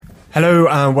Hello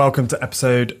and welcome to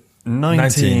episode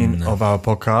 19 of our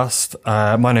podcast.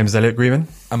 My name is Elliot Greenman.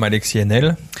 I'm Alexis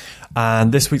Enel.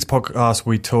 And this week's podcast,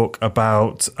 we talk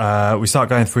about, we start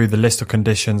going through the list of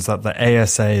conditions that the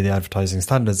ASA, the Advertising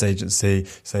Standards Agency,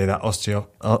 say that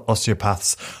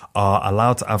osteopaths are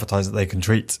allowed to advertise that they can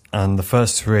treat. And the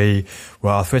first three were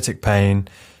arthritic pain,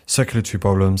 circulatory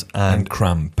problems, and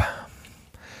cramp.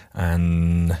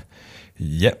 And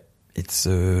yeah, it's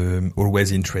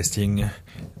always interesting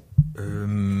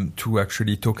to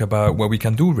actually talk about what we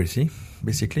can do, really,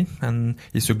 basically. And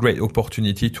it's a great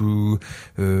opportunity to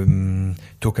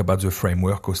talk about the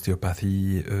framework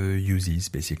osteopathy uses,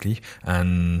 basically.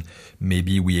 And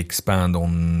maybe we expand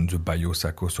on the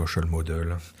biopsychosocial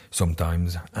model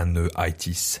sometimes and the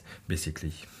ITIS,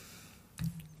 basically.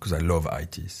 Because I love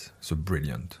ITIS. It's a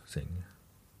brilliant thing.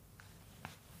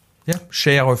 Yeah,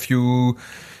 share a few,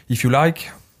 if you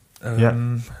like.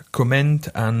 Comment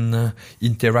and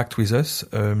interact with us.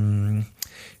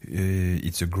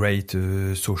 It's a great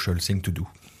social thing to do.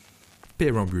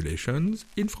 Perambulations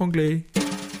in franglais.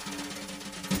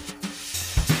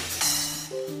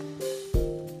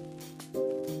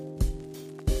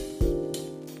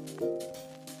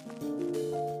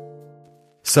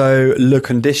 So the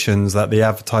conditions that the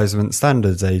Advertisement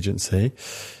Standards Agency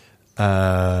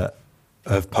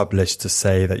have published to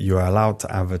say that you are allowed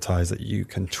to advertise that you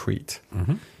can treat.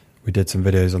 Mm-hmm. We did some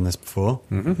videos on this before.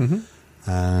 Mm-hmm.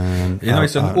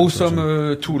 It's an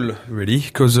awesome tool, really,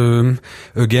 because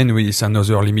again, it's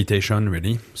another limitation,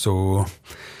 really. So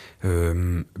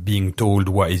being told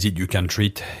what is it you can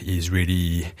treat is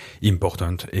really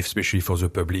important, especially for the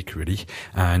public, really.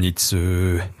 And it's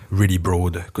really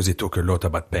broad because they talk a lot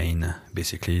about pain,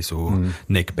 basically. So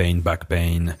neck pain, back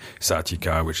pain,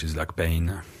 sciatica, which is like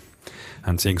pain.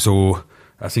 And things. So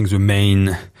I think the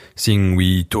main thing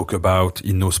we talk about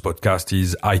in those podcasts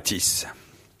is ITIS.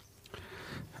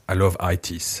 I love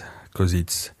ITIS because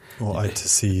it's... Or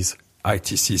ITCs.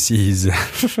 ITCCs.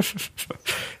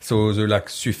 So the like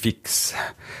suffix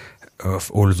of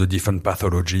all the different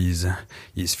pathologies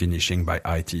is finishing by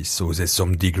itis. So there's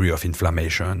some degree of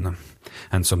inflammation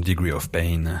and some degree of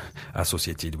pain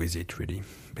associated with it, really,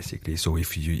 basically. So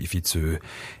if it's a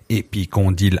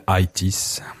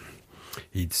epicondylitis,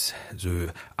 it's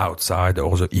the outside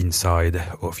or the inside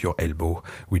of your elbow,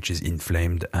 which is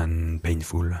inflamed and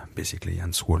painful, basically,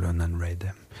 and swollen and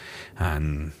red.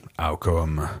 And how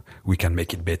come we can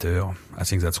make it better? I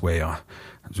think that's where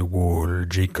the whole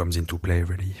jig comes into play,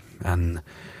 really. And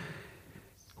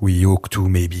we ought to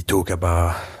maybe talk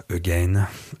about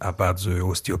the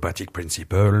osteopathic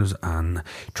principles and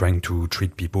trying to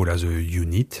treat people as a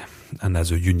unit and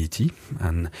as a unity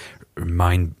and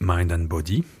mind and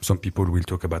body. Some people will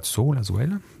talk about soul as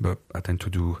well, but I tend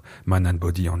to do mind and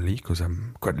body only because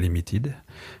I'm quite limited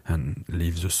and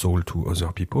leave the soul to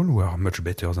other people who are much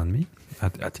better than me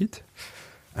at it.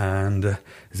 And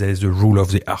there's the rule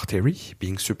of the artery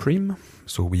being supreme.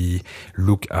 So we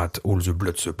look at all the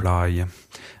blood supply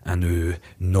and a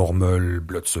normal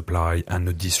blood supply and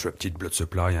a disrupted blood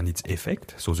supply and its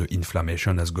effect. So the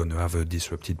inflammation is going to have a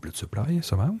disrupted blood supply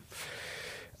somehow.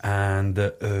 And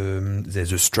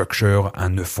there's a structure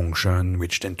and a function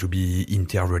which tend to be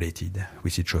interrelated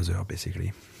with each other,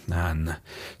 basically. And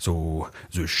so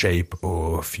the shape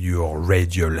of your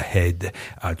radial head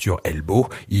at your elbow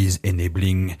is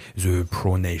enabling the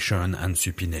pronation and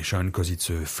supination because it's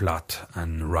a flat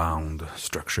and round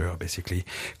structure, basically,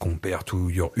 compared to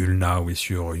your ulna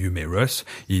with your humerus.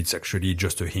 It's actually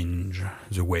just a hinge,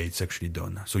 the way it's actually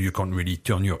done. So you can't really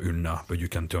turn your ulna, but you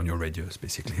can turn your radius,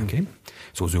 basically, okay?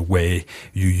 So the way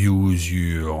you use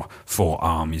your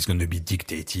forearm is going to be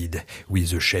dictated with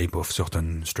the shape of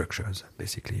certain structures,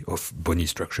 basically, of bony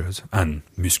structures and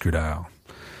muscular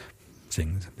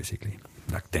things, basically,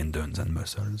 like tendons and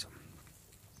muscles.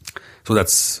 So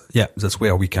that's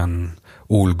where we can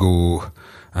all go,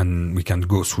 and we can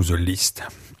go through the list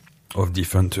of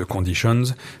different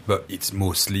conditions, but it's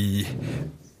mostly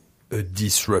a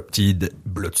disrupted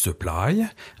blood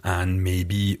supply and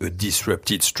maybe a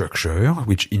disrupted structure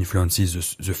which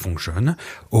influences the function,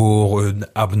 or an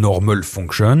abnormal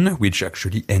function which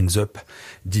actually ends up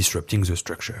disrupting the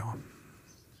structure.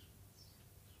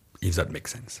 If that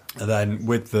makes sense. And then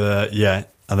with that,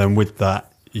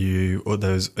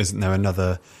 isn't there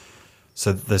another?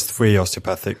 So there's 3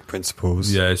 osteopathic principles.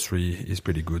 Yeah, 3 is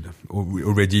pretty good.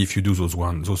 Already, if you do those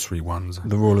 3 ones.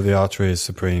 The rule of the artery is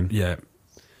supreme. Yeah.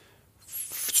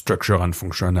 Structure and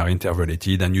function are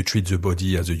interrelated, and you treat the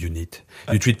body as a unit.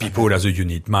 You treat people as a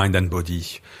unit, mind and body.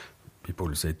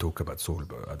 People say talk about soul,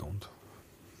 but I don't.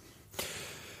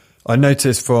 I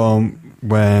noticed from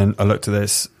when I looked at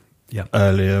this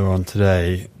earlier on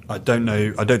today, I don't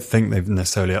know. I don't think they've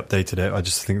necessarily updated it. I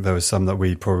just think there was some that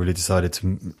we probably decided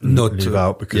to not leave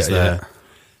out because they're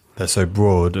so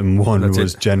broad, and one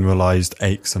was generalized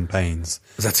aches and pains.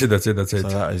 That's it. So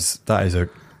that is a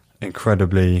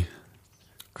incredibly,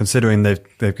 considering they've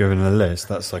given a list.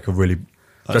 That's like a really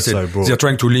so broad. They're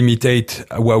trying to limitate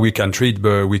what we can treat,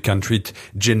 but we can treat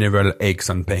general aches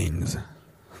and pains.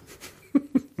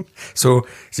 So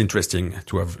it's interesting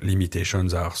to have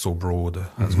limitations that are so broad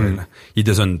as well. It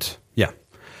doesn't,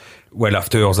 Well,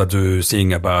 after that, the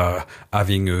thing about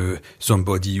having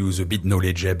somebody who's a bit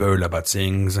knowledgeable about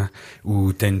things,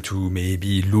 who tend to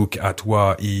maybe look at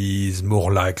what is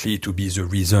more likely to be the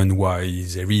reason why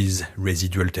there is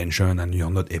residual tension and you're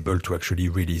not able to actually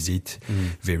release it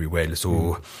very well.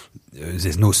 So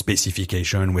there's no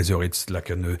specification whether it's like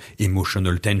an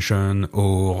emotional tension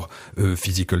or a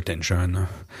physical tension,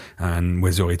 and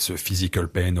whether it's a physical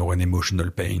pain or an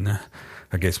emotional pain.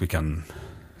 I guess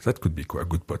that could be quite a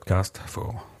good podcast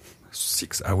for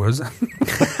 6 hours.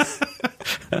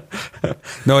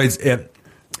 No,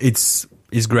 it's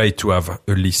great to have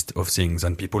a list of things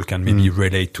and people can maybe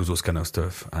relate to those kind of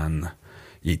stuff. And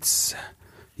it's,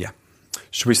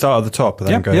 Should we start at the top and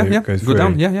then go through? Go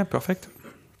down. Yeah, perfect.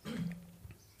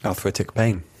 Arthritic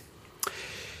pain.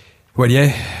 Well,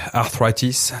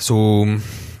 arthritis. So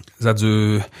that's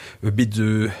a bit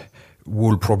the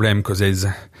whole problem, because there's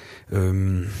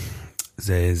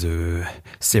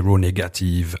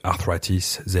seronegative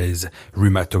arthritis, there's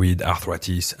rheumatoid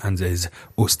arthritis, and there's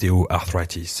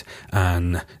osteoarthritis,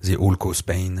 and they all cause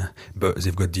pain, but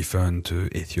they've got different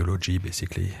etiology,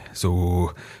 basically.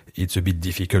 So it's a bit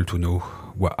difficult to know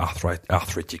what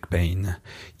arthritic pain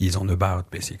is on about,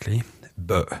 basically.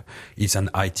 But it's an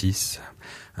itis,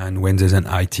 and when there's an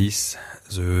itis,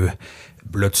 the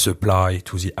blood supply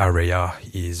to the area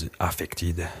is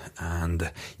affected,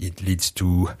 and it leads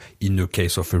to, in the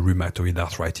case of a rheumatoid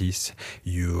arthritis,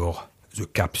 the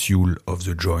capsule of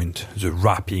the joint, the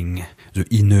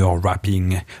inner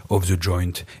wrapping of the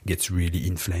joint gets really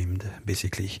inflamed,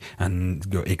 basically, and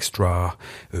the extra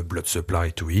blood supply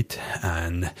to it,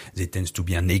 and there tends to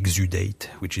be an exudate,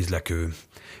 which is like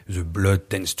the blood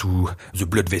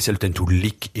vessel tend to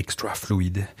leak extra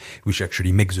fluid, which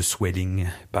actually makes the swelling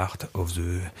part of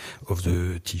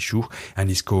the tissue,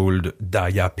 and is called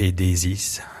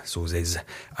diapedesis. So there's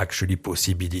actually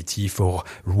possibility for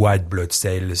white blood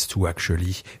cells to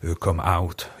actually come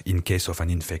out in case of an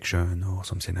infection or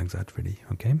something like that, really.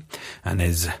 Okay, and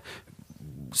there's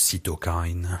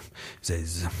cytokine,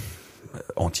 there's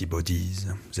antibodies,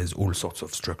 there's all sorts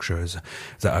of structures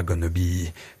that are going to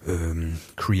be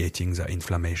creating that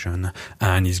inflammation,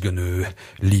 and is going to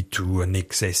lead to an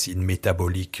excess in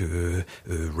metabolic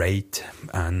rate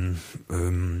and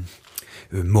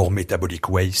more metabolic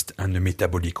waste, and the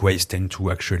metabolic waste tend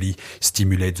to actually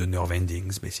stimulate the nerve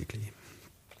endings, basically.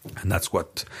 And that's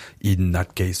what, in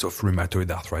that case of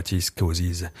rheumatoid arthritis,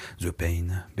 causes the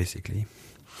pain, basically.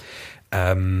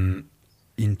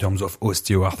 In terms of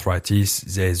osteoarthritis,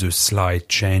 there's a slight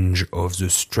change of the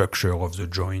structure of the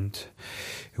joint,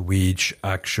 which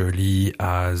actually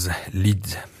has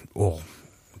led or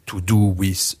to do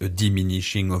with a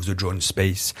diminishing of the joint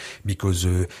space, because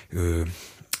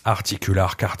articular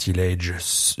cartilage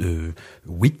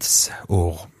widths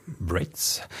or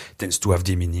breadths tends to have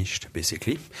diminished,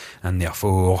 basically, and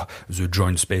therefore the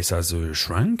joint space has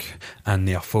shrunk, and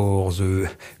therefore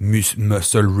the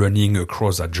muscle running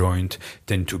across that joint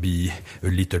tend to be a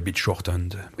little bit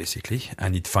shortened, basically,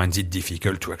 and it finds it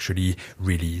difficult to actually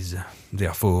release.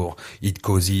 Therefore, it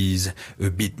causes a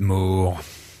bit more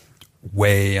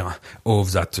wear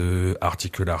of that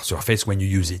articular surface when you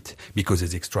use it, because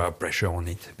there's extra pressure on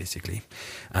it, basically,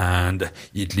 and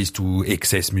it leads to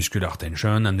excess muscular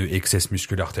tension, and the excess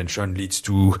muscular tension leads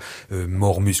to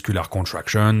more muscular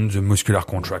contraction. The muscular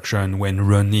contraction, when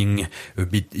running a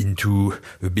bit into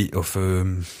a bit of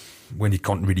when it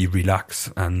can't really relax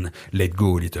and let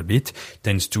go a little bit,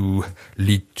 tends to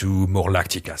lead to more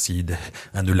lactic acid,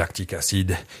 and the lactic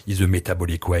acid is a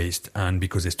metabolic waste, and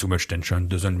because there's too much tension,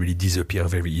 doesn't really disappear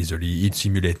very easily. It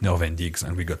simulates nerve endings,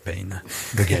 and we got pain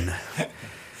again.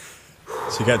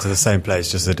 So you get to the same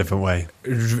place, just a different way.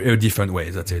 A different way,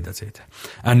 that's it.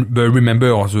 But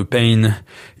remember, the pain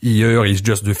here is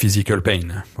just the physical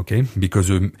pain, okay? Because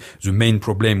the main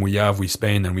problem we have with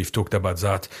pain, and we've talked about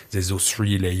that, there's those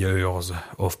 3 layers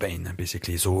of pain,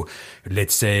 basically. So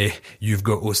let's say you've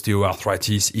got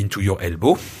osteoarthritis into your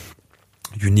elbow.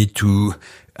 You need to,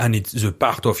 and it's the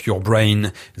part of your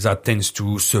brain that tends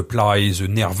to supply the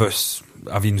nervous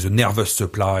having the nervous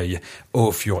supply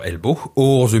of your elbow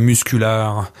or the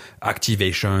muscular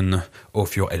activation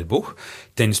of your elbow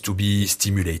tends to be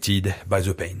stimulated by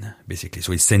the pain, basically.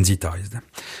 So it's sensitized.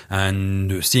 And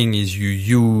the thing is you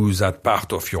use that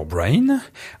part of your brain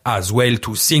as well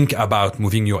to think about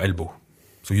moving your elbow.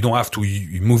 So you don't have to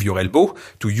move your elbow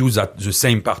to use the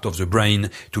same part of the brain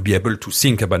to be able to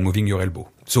think about moving your elbow.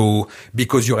 So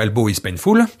because your elbow is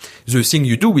painful, the thing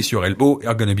you do with your elbow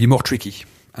are going to be more tricky.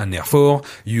 And therefore,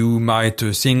 you might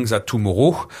think that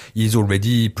tomorrow is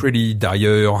already pretty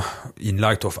dire in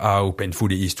light of how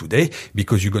painful it is today,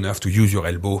 because you're going to have to use your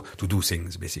elbow to do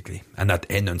things, basically. And that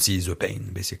enhances the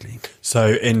pain, basically.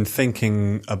 So in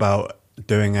thinking about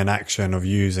doing an action of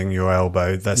using your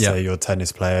elbow, let's say you're a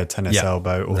tennis player, tennis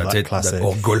elbow, or that classic.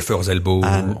 Or golfer's elbow.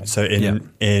 And so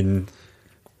in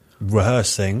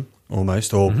rehearsing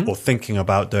almost, or thinking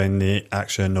about doing the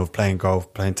action of playing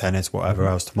golf, playing tennis, whatever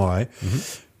else tomorrow,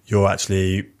 you're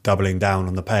actually doubling down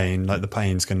on the pain. Like the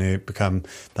pain's going to become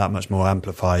that much more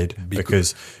amplified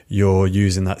because you're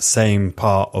using that same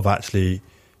part of actually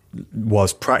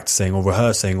was practicing or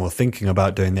rehearsing or thinking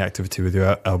about doing the activity with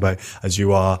your elbow as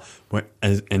you are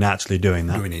in actually doing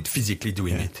that. Doing it, physically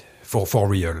doing it. For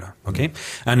real, okay?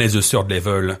 And there's a third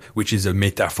level, which is a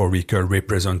metaphorical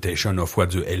representation of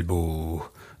what the elbow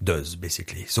does,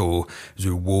 basically. So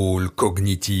the whole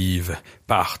cognitive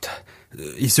part,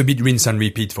 it's a bit rinse and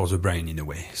repeat for the brain in a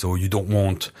way. So you don't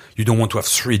want to have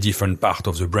three different parts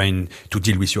of the brain to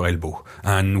deal with your elbow.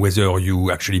 And whether you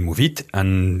actually move it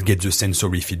and get the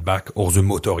sensory feedback or the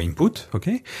motor input,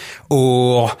 okay?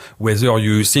 Or whether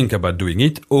you think about doing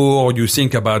it or you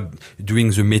think about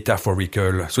doing the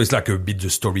metaphorical. So it's like a bit the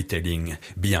storytelling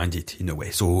behind it in a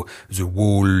way. So the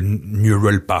whole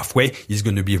neural pathway is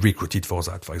going to be recruited for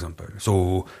that, for example.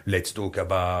 So let's talk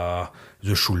about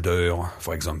the shoulder,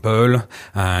 for example,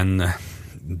 and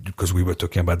because we were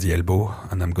talking about the elbow,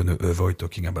 and I'm going to avoid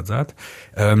talking about that.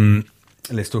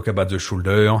 Let's talk about the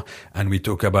shoulder, and we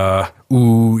talk about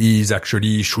who is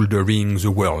actually shouldering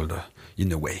the world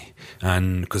in a way,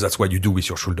 and because that's what you do with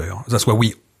your shoulder. That's what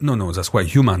that's what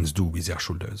humans do with their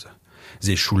shoulders.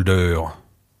 They shoulder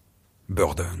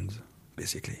burdens,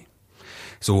 basically.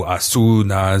 So as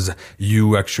soon as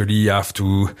you actually have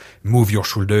to move your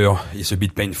shoulder, it's a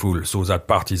bit painful. So that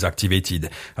part is activated.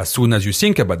 As soon as you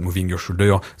think about moving your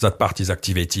shoulder, that part is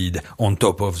activated on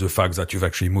top of the fact that you've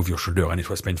actually moved your shoulder and it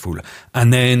was painful.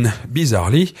 And then,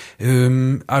 bizarrely,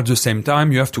 at the same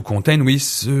time, you have to contend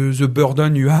with the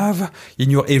burden you have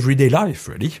in your everyday life,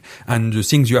 really. And the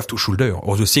things you have to shoulder,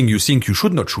 or the thing you think you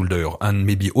should not shoulder, and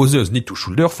maybe others need to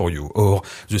shoulder for you, or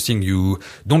the thing you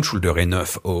don't shoulder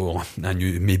enough,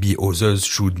 and maybe others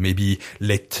should maybe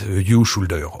let you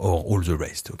shoulder, or all the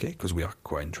rest, okay? Because we are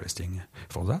quite interesting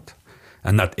for that.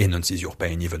 And that enhances your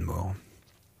pain even more.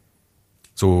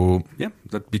 So, yeah,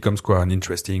 that becomes quite an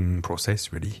interesting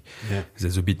process, really. Yeah.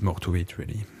 There's a bit more to it,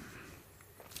 really.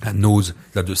 And knows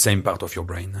that the same part of your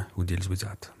brain who deals with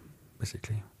that,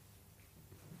 basically.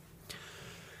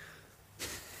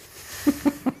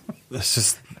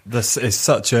 This is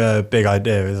such a big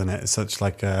idea, isn't it? It's such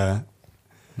like a...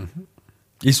 Mm-hmm.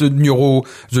 It's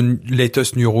the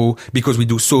latest neuro, because we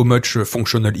do so much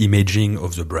functional imaging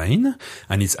of the brain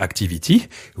and its activity.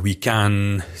 We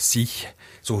can see,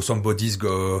 so somebody's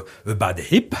got a bad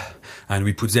hip and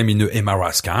we put them in the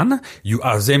MRI scan. You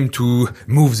ask them to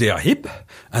move their hip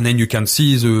and then you can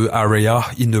see the area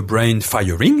in the brain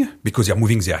firing because they're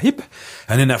moving their hip.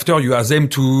 And then after you ask them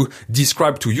to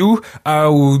describe to you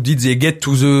how did they get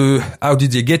to the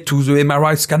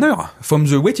MRI scanner from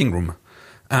the waiting room.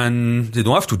 And they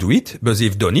don't have to do it, but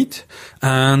they've done it.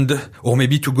 Or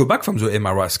maybe to go back from the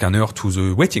MRI scanner to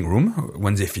the waiting room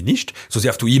when they finished. So they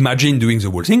have to imagine doing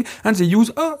the whole thing, and they use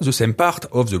the same part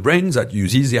of the brain that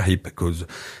uses their hip,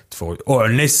 or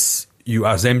unless you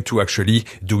ask them to actually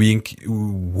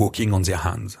walking on their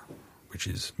hands, which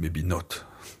is maybe not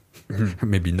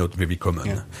very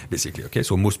common, basically. Okay,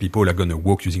 so most people are going to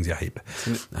walk using their hip,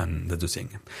 and that's the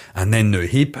thing. And then the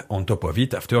hip, on top of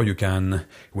it, after you can,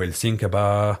 think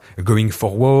about going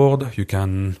forward.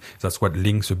 That's what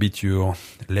links a bit your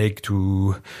leg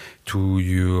to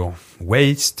your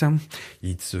waist.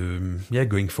 It's,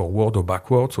 going forward or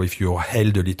backward. So if you're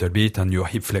held a little bit and your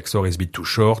hip flexor is a bit too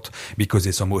short because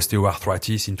there's some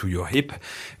osteoarthritis into your hip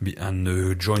and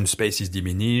the joint space is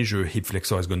diminished, your hip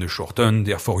flexor is going to shorten.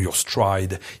 Therefore, your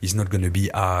stride is not going to be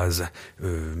as,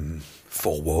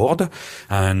 forward.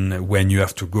 And when you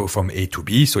have to go from A to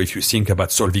B, so if you think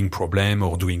about solving problem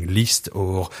or doing list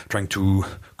or trying to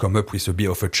come up with a bit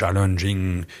of a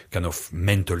challenging kind of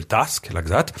mental task like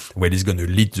that, well, it's going to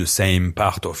lead the same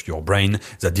part of your brain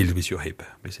that deals with your hip,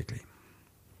 basically.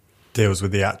 deals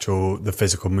with the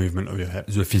physical movement of your hip.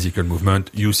 The physical movement,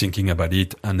 you thinking about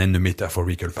it, and then the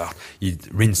metaphorical part. It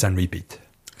rinse and repeat.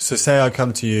 So say I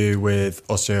come to you with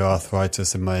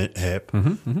osteoarthritis in my hip,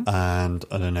 Mm-hmm. and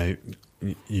I don't know,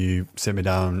 you sit me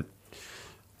down,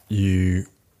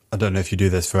 I don't know if you do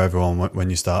this for everyone when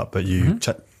you start, but you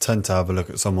tend to have a look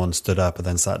at someone stood up and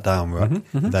then sat down, right?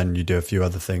 Mm-hmm. Then you do a few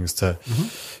other things to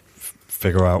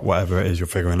figure out whatever it is you're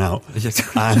figuring out. Yes.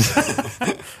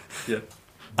 And, Yeah.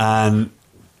 and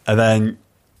then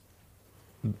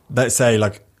let's say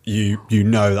like you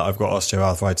know that I've got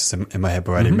osteoarthritis in my hip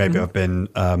already. Maybe I've been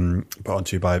put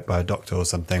onto you by a doctor or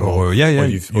something. Or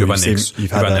you've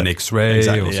had an X-ray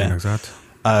exactly, or something like that.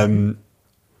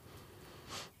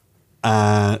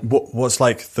 And what's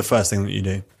like the first thing that you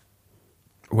do?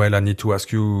 Well, I need to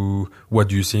ask you, what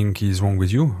do you think is wrong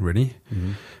with you, really?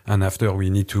 And after, we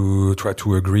need to try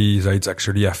to agree that it's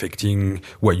actually affecting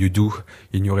what you do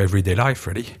in your everyday life,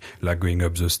 really. Like going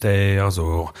up the stairs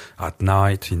or at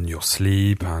night in your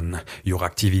sleep and your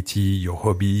activity, your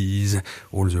hobbies,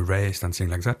 all the rest and things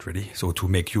like that, really. So to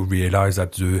make you realize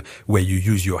that the way you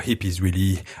use your hip is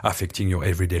really affecting your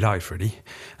everyday life, really.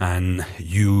 And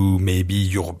you're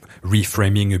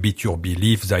reframing a bit your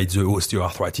belief that it's the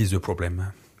osteoarthritis the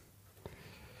problem.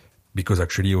 Because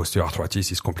actually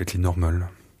osteoarthritis is completely normal.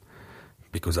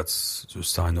 Because that's the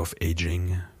sign of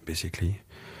aging, basically.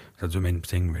 That's the main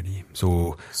thing, really.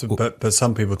 So but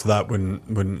some people to that wouldn't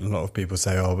a lot of people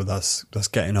say, oh, but that's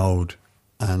getting old,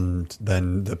 and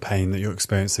then the pain that you're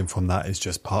experiencing from that is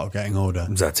just part of getting older.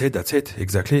 That's it,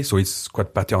 exactly. So it's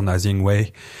quite patronizing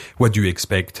way. What do you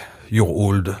expect? You're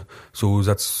old. So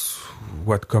that's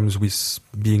what comes with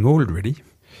being old, really.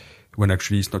 When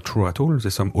actually it's not true at all.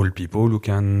 There's some old people who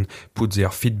can put their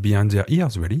feet behind their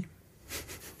ears, really.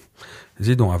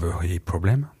 They don't have a hip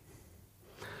problem.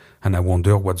 And I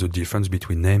wonder what's the difference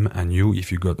between them and you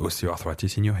if you got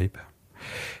osteoarthritis in your hip.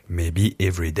 Maybe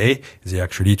every day they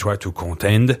actually try to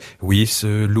contend with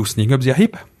loosening up their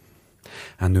hip.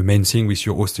 And the main thing with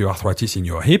your osteoarthritis in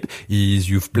your hip is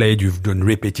you've done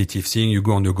repetitive things. You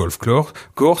go on a golf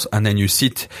course, and then you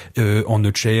sit on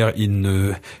a chair in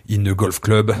a golf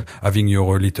club having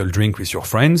your little drink with your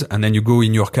friends, and then you go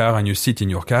in your car and you sit in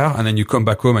your car, and then you come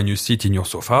back home and you sit in your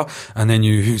sofa, and then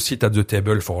you sit at the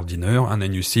table for dinner, and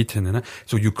then you sit,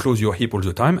 so you close your hip all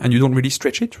the time, and you don't really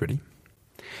stretch it, really.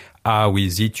 How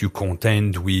is it you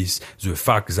contend with the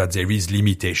fact that there is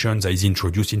limitation that is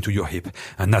introduced into your hip?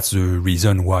 And that's the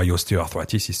reason why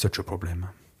osteoarthritis is such a problem.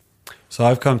 So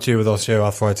I've come to you with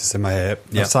osteoarthritis in my hip.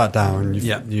 Yeah. I've sat down.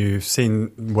 You've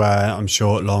seen where I'm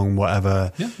short, long,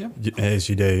 whatever it is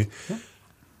you do. Yeah.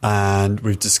 And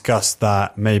we've discussed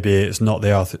that maybe it's not the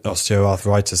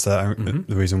osteoarthritis that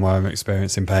the reason why I'm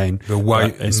experiencing pain. The why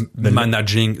is the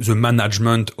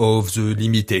management of the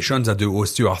limitations that the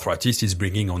osteoarthritis is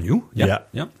bringing on you. Yeah.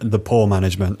 The poor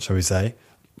management, shall we say.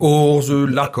 Or the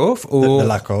lack of. Or the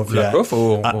lack of,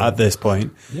 at this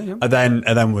point. Yeah. And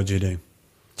then what do you do?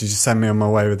 Did you send me on my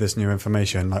way with this new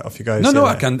information? Like off you go. No,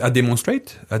 I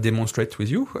demonstrate with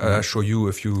you. I show you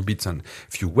a few bits and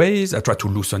few ways. I try to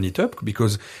loosen it up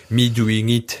because me doing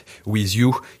it with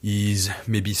you is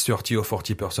maybe 30 or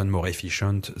 40% more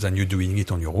efficient than you doing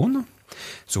it on your own.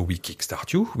 So we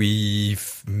kickstart you. We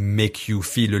make you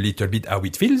feel a little bit how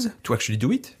it feels to actually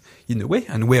do it in a way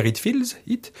and where it feels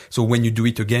it. So when you do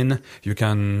it again, you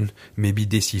can maybe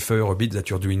decipher a bit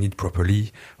that you're doing it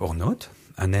properly or not.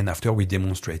 And then after we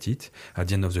demonstrate it, at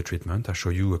the end of the treatment, I show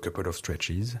you a couple of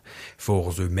stretches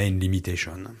for the main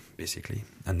limitation, basically.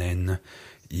 And then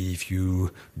if you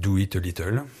do it a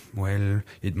little, well,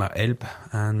 it might help.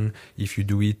 And if you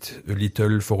do it a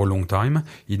little for a long time,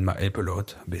 it might help a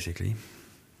lot, basically.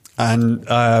 And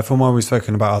from what we've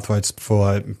spoken about arthritis before,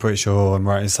 I'm pretty sure I'm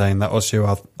right in saying that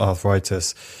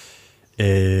osteoarthritis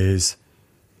is...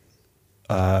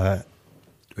 a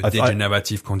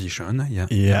degenerative condition, yeah.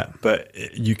 Yeah, but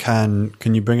can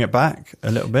you bring it back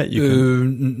a little bit?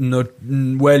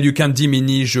 You can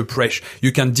diminish the pressure.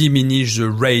 You can diminish the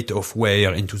rate of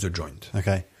wear into the joint.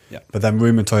 Okay. Yeah. But then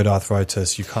rheumatoid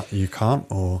arthritis, you can't,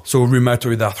 or? So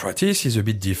rheumatoid arthritis is a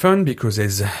bit different because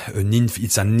it's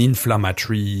an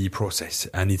inflammatory process,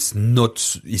 and it's in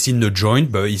the joint,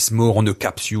 but it's more on the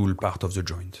capsule part of the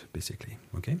joint, basically.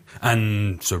 Okay.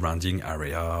 And surrounding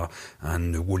area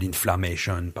and the whole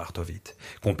inflammation part of it.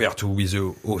 Compared to with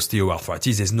the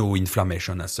osteoarthritis, there's no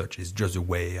inflammation as such. It's just the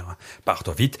wear part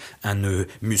of it and the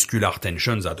muscular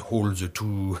tension that holds the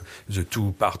two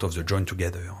part of the joint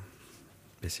together.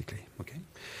 Basically, okay.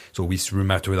 So with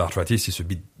rheumatoid arthritis, it's a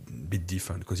bit bit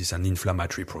different because it's an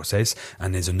inflammatory process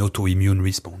and there's an autoimmune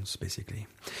response basically.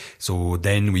 So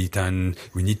then we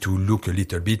need to look a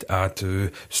little bit at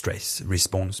stress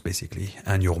response basically,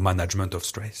 and your management of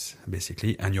stress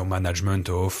basically, and your management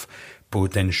of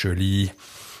potentially,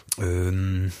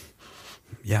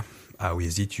 how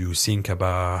is it you think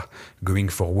about going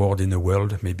forward in the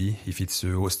world, maybe if it's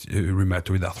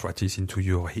rheumatoid arthritis into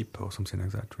your hip or something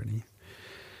like that, really?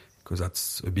 Because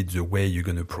that's a bit the way you're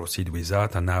going to proceed with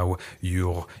that. And now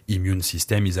your immune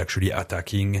system is actually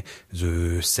attacking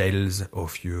the cells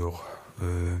of your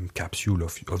capsule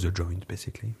of the joint,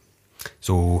 basically.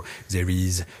 So there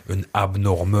is an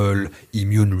abnormal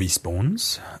immune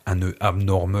response and an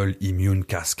abnormal immune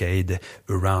cascade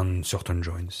around certain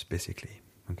joints, basically.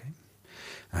 Okay?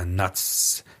 And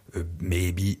that's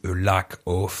maybe a lack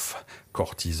of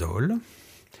cortisol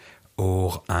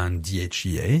or and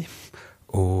DHEA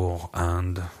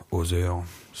and other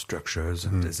structures.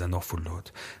 There's an awful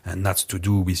lot. And that's to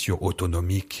do with your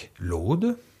autonomic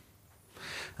load.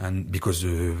 And because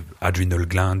the adrenal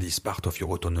gland is part of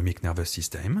your autonomic nervous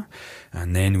system.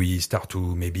 And then we start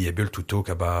to maybe able to talk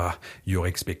about your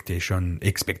expectation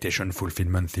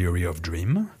fulfillment theory of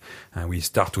dream. And we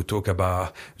start to talk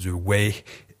about the way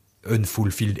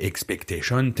unfulfilled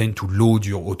expectation tend to load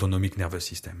your autonomic nervous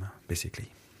system,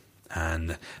 basically.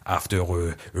 And after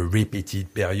a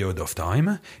repeated period of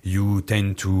time, you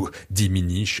tend to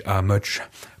diminish how much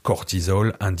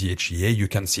cortisol and DHEA you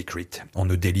can secrete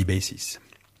on a daily basis.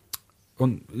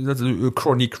 That's a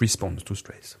chronic response to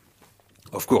stress.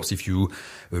 Of course, if you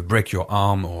break your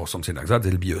arm or something like that,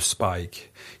 there'll be a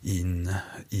spike in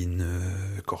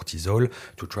cortisol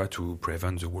to try to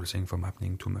prevent the whole thing from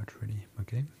happening too much, really.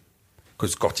 Okay?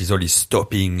 Because cortisol is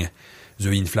stopping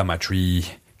the inflammatory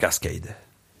cascade.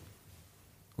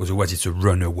 Otherwise, it's a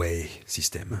runaway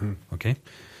system. Mm-hmm. Okay?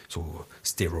 So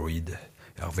steroids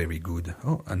are very good.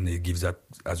 And they give that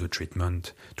as a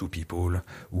treatment to people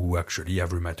who actually have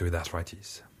rheumatoid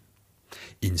arthritis.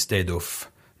 Instead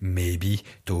of maybe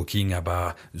talking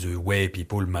about the way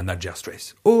people manage their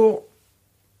stress. Or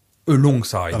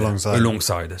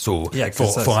alongside. So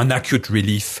for an acute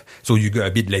relief, so you get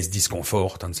a bit less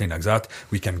discomfort and things like that,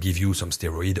 we can give you some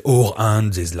steroid.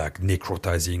 And there's like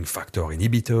necrotizing factor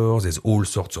inhibitors. There's all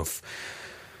sorts of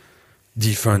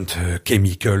different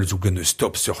chemicals who are going to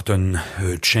stop certain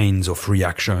chains of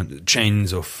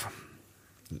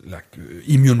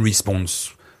immune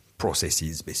response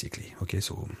processes, basically. Okay,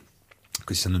 so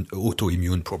because it's an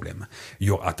autoimmune problem,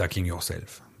 you're attacking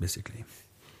yourself, basically.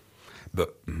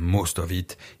 But most of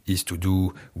it is to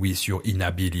do with your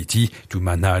inability to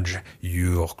manage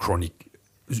your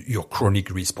chronic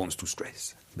response to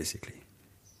stress, basically,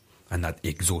 and that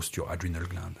exhausts your adrenal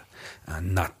gland,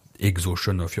 and that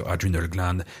exhaustion of your adrenal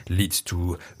gland leads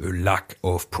to a lack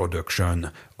of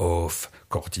production of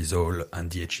cortisol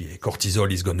and DHEA. Cortisol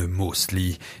is going to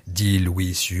mostly deal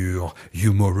with your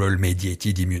humoral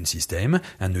mediated immune system,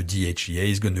 and the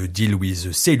DHEA is going to deal with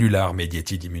the cellular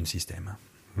mediated immune system,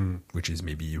 which is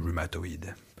maybe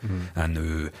rheumatoid.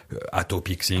 And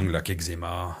atopic thing like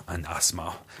eczema and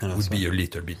asthma would be a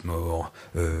little bit more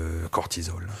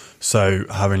cortisol. So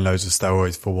having loads of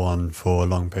steroids for a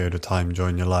long period of time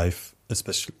during your life,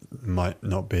 especially, might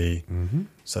not be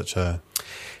such a...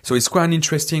 So it's quite an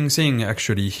interesting thing,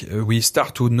 actually. We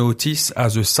start to notice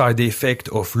as a side effect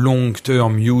of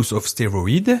long-term use of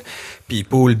steroid,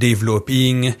 people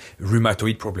developing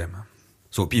rheumatoid problem.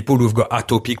 So people who've got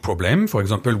atopic problem, for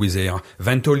example, with their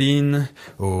Ventolin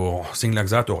or things like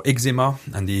that, or eczema,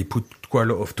 and they put quite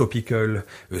a lot of topical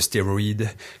steroid,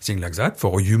 things like that,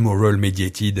 for a humoral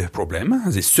mediated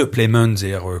problem. They supplement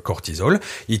their cortisol.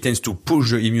 It tends to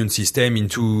push the immune system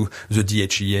into the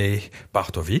DHEA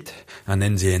part of it, and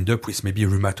then they end up with maybe a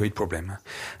rheumatoid problem.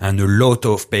 And a lot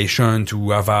of patients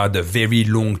who have had a very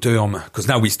long term, because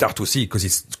now we start to see, because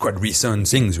it's quite recent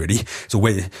things really, so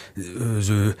where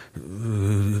the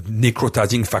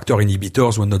necrotizing factor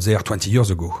inhibitors were not there 20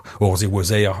 years ago, or they were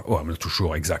there, I'm not too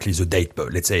sure exactly the date,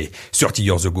 but let's say 30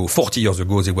 years ago, 40 years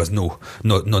ago, there was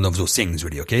none of those things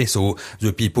really, okay? So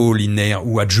the people in there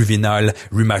who had juvenile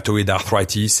rheumatoid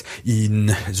arthritis in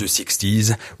the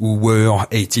 60s, who were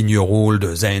 18-year-old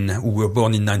then, who were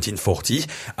born in 1940,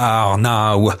 are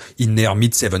now in their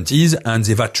mid-70s, and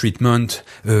they've had treatment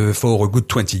for a good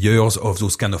 20 years of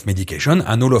those kind of medication,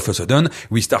 and all of a sudden,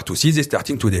 we start to see they're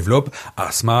starting to develop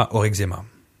asthma or eczema.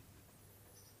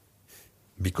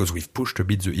 Because we've pushed a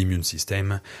bit the immune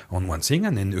system on one thing,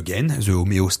 and then again, the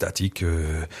homeostatic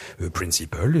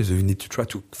principle is you need to try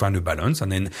to find a balance,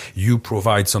 and then you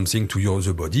provide something to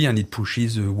the body, and it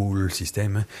pushes the whole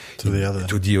system to the other.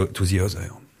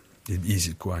 it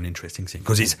is quite an interesting thing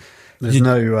because it's there's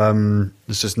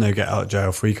just no get out of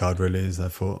jail free card really, is there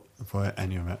for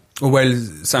any of it? Well,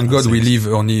 thank God we live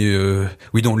only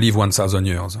we don't live 1,000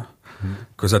 years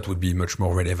because that would be much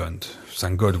more relevant.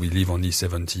 Thank God we live only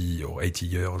 70 or 80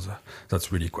 years.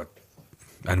 That's really quite,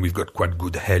 and we've got quite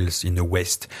good health in the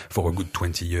West for a good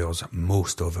 20 years.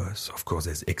 Most of us, of course,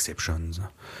 there's exceptions.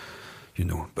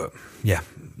 But yeah,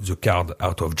 the card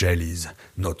out of jail is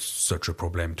not such a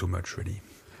problem too much, really.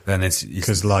 And it's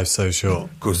because life's so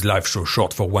short. Because life's so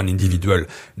short for one individual.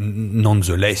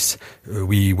 Nonetheless,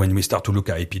 when we start to look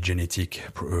at epigenetic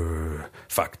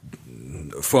fact,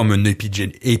 from an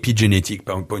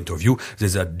epigenetic point of view,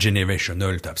 there's a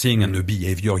generational type thing, and the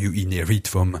behavior you inherit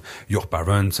from your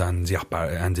parents and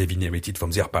they've inherited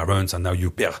from their parents, and now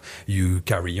you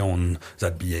carry on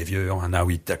that behavior, and now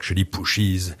it actually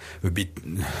pushes a bit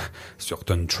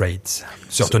certain traits,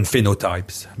 certain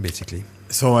phenotypes, basically.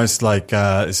 It's almost like,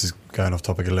 this is going off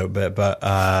topic a little bit,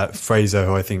 but Fraser,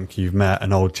 who I think you've met,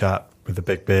 an old chap with a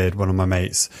big beard, one of my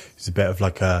mates, he's a bit of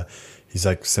like he's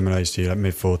like similar age to you, like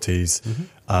mid-40s.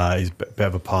 He's a bit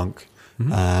of a punk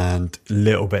and a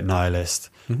little bit nihilist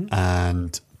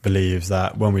and believes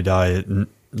that when we die,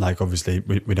 like obviously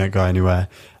we don't go anywhere.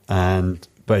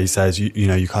 But he says,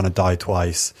 you kind of die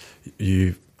twice.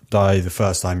 You die the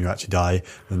first time you actually die,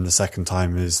 and the second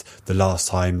time is the last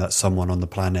time that someone on the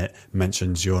planet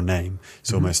mentions your name.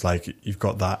 It's almost like you've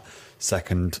got that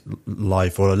second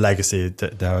life or a legacy,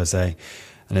 dare I say.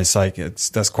 And it's like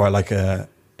that's quite like a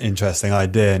interesting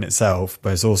idea in itself,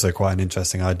 but it's also quite an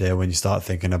interesting idea when you start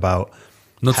thinking about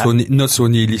not so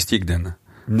nihilistic then.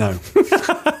 No.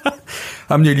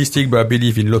 I'm nihilistic, but I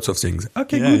believe in lots of things.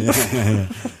 Okay, good.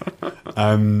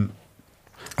 Yeah.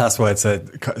 That's why it's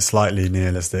slightly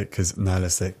nihilistic,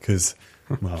 because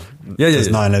well, does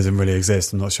nihilism really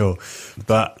exist? I'm not sure,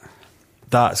 but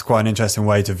that's quite an interesting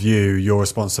way to view your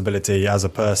responsibility as a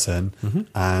person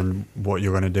and what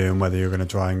you're going to do and whether you're going to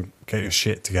try and get your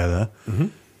shit together.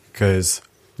 Because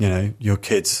your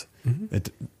kids,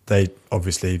 they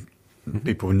obviously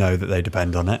people know that they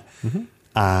depend on it,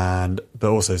 but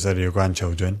also so do your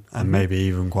grandchildren, and maybe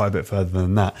even quite a bit further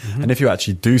than that. And if you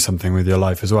actually do something with your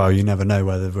life as well, you never know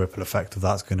where the ripple effect of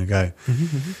that's going to go.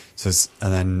 So,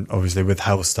 and then obviously with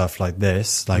health stuff like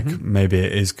this, like maybe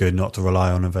it is good not to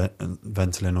rely on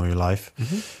Ventolin all your life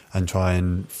and try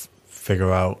and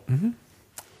figure out,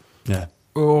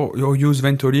 Or use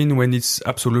Ventolin when it's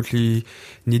absolutely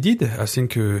needed. I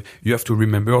think you have to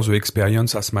remember the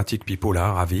experience asthmatic people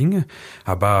are having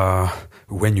about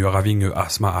when you're having an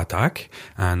asthma attack,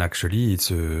 and actually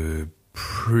it's a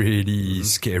pretty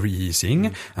scary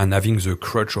thing, and having the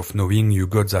crutch of knowing you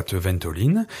got that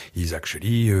Ventolin is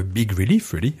actually a big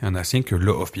relief, really. And I think a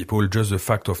lot of people, just the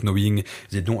fact of knowing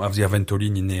they don't have their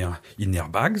Ventolin in their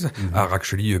bags, are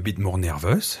actually a bit more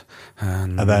nervous,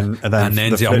 and then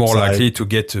they're more likely to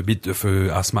get a bit of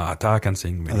an asthma attack and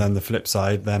things. Really. And then the flip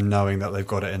side, them knowing that they've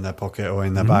got it in their pocket or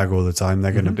in their bag all the time,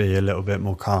 they're going to be a little bit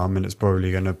more calm, and it's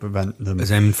probably going to prevent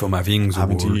them from having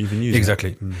to even use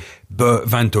it. But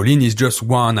Ventolin is just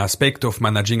one aspect of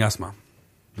managing asthma.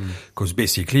 Because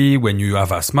basically, when you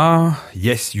have asthma,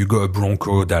 yes, you got a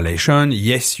bronchodilation.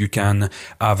 Yes, you can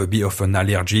have a bit of an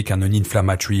allergic and an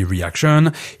inflammatory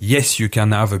reaction. Yes, you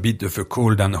can have a bit of a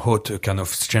cold and hot kind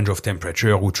of change of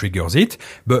temperature who triggers it.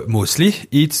 But mostly,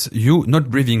 it's you not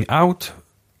breathing out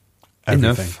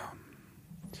enough.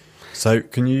 So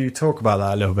can you talk about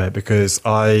that a little bit? Because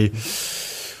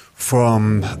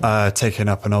from taking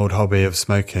up an old hobby of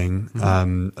smoking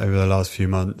over the last few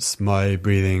months, my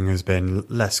breathing has been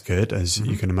less good, as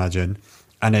you can imagine,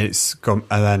 and it's gone.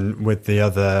 And then with the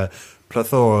other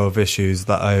plethora of issues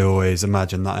that I always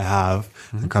imagine that I have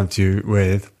and come to you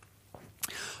with,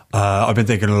 I've been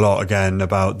thinking a lot again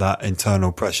about that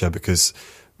internal pressure, because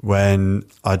when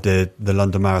I did the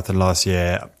London Marathon last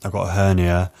year, I got a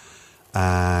hernia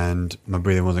and my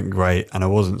breathing wasn't great, and I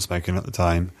wasn't smoking at the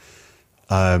time.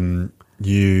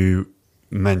 You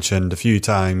mentioned a few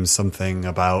times something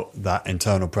about that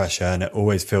internal pressure, and it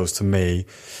always feels to me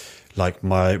like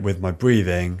with my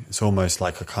breathing, it's almost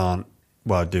like I can't,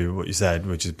 do what you said,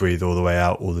 which is breathe all the way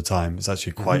out all the time. It's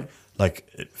actually quite like,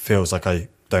 it feels like I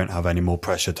don't have any more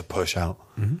pressure to push out.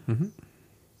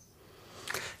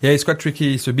 Yeah, it's quite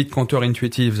tricky. It's a bit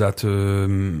counterintuitive that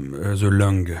the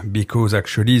lung, because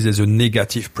actually there's a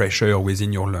negative pressure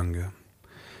within your lung.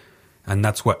 And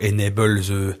that's what enables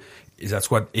the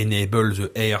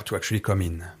air to actually come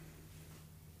in.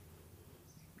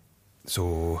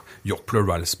 So your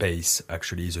pleural space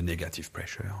actually is a negative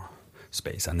pressure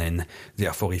space. And then,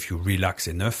 therefore, if you relax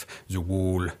enough, the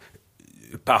whole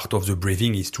part of the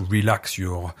breathing is to relax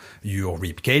your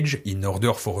rib cage in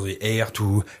order for the air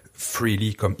to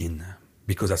freely come in,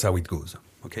 because that's how it goes.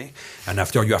 Okay, and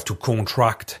after you have to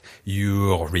contract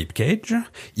your rib cage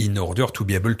in order to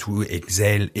be able to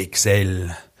exhale,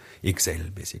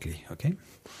 basically. Okay,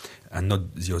 and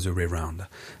not the other way around.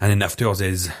 And then after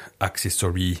there's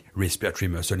accessory respiratory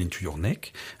muscle into your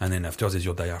neck, and then after there's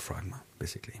your diaphragm,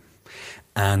 basically.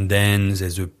 And then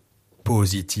there's a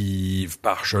positive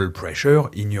partial pressure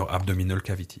in your abdominal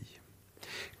cavity,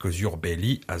 because your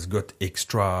belly has got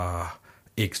extra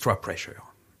pressure.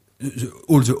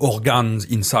 All the organs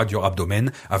inside your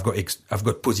abdomen have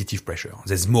got positive pressure.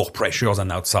 There's more pressure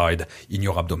than outside in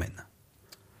your abdomen,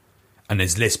 and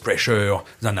there's less pressure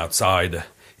than outside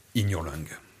in your lung.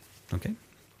 Okay.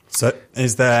 So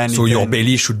is there anything... So your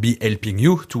belly should be helping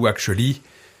you to actually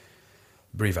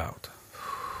breathe out.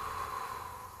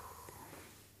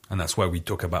 And that's why we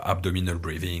talk about abdominal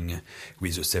breathing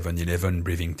with the 7-11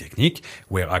 breathing technique,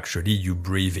 where actually you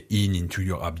breathe in into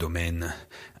your abdomen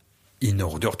in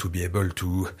order to be able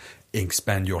to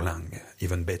expand your lung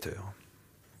even better.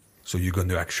 So you're going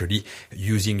to actually,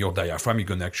 using your diaphragm, you're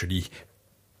going to actually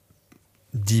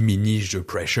diminish the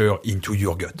pressure into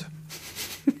your gut.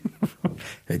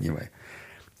 Anyway,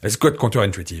 it's quite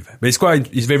counterintuitive, but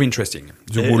it's very interesting.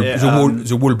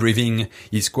 The wall breathing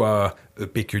is quite a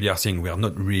peculiar thing. We are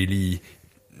not really.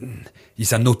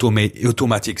 It's an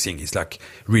automatic thing. It's like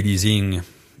releasing.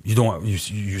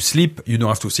 You sleep. You don't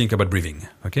have to think about breathing.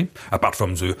 Okay, apart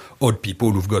from the odd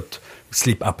people who've got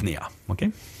sleep apnea.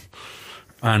 Okay,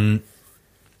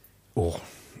 or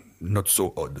not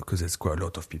so odd, because there's quite a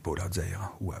lot of people out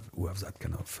there who have that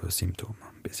kind of symptom,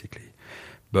 basically.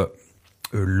 But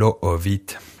a lot of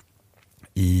it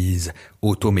is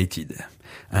automated,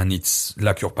 and it's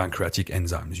like your pancreatic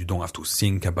enzymes. You don't have to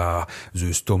think about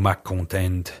the stomach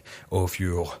content of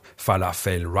your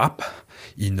falafel wrap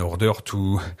in order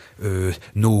to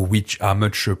know how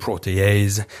much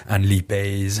protease and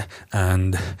lipase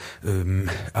and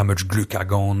how much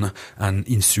glucagon and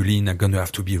insulin are going to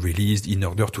have to be released in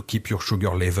order to keep your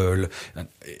sugar level. And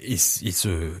it's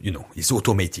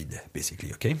automated,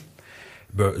 basically. Okay.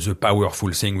 But the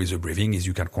powerful thing with the breathing is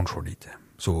you can control it.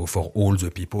 So for all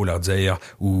the people out there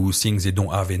who think they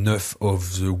don't have enough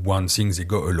of the one thing they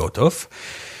got a lot of,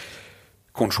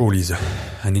 control is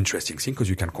an interesting thing, because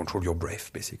you can control your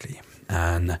breath, basically.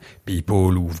 And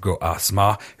people who've got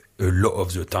asthma, a lot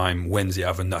of the time when they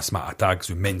have an asthma attack,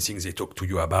 the main thing they talk to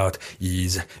you about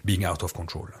is being out of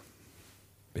control,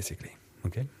 basically.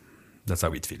 Okay? That's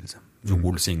how it feels. The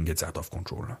whole thing gets out of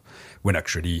control, when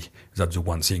actually that's the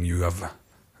one thing you have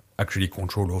actually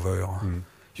control over,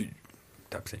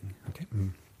 type thing. Okay,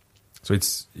 so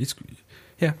it's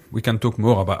we can talk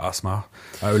more about asthma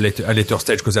at a later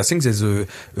stage, because I think there's a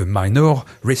minor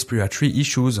respiratory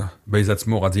issues, but that's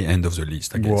more at the end of the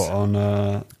list, I guess. What on?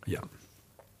 Yeah.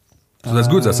 So that's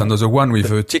good. That's another one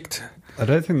we've ticked. I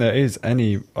don't think there is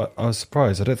any. I was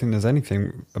surprised. I don't think there's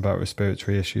anything about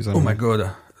respiratory issues on. Oh my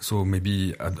god. So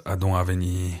maybe I don't have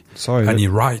any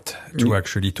right to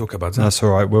actually talk about that. That's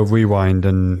all right. We'll rewind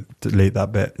and delete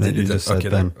that bit that you just said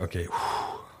then. Okay.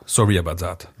 Sorry about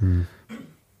that.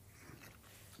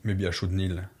 Maybe I should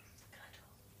kneel.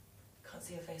 Can't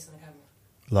see your face on the camera.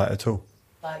 Like at all?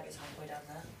 Like it's halfway down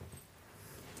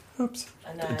there. Oops.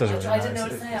 I know. It doesn't I didn't know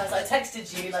what to say. I was like, I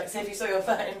texted you, like, see if you saw your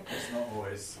phone. It's not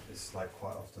always. It's like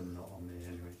quite often not on me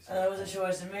anyway. And I wasn't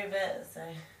sure to move it, so.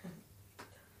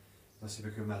 Merci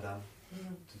beaucoup, madame.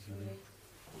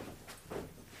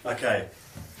 Okay.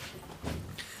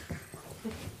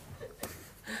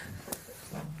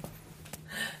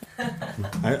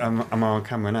 Am I on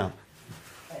camera now?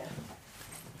 Oh,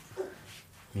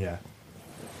 yeah.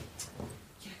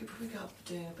 Yeah, I could probably go up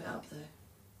doing a bit up though.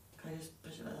 Can I just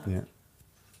push it like that? Yeah.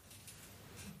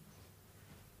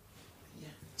 Yeah.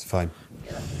 It's fine.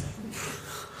 Yeah.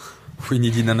 We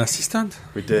needed an assistant.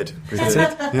 We did. That's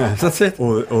it. Yeah, that's it.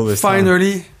 All this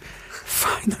Finally.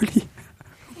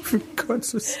 God,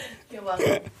 You're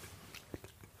welcome.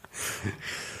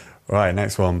 Right,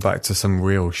 next one. Back to some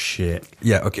real shit.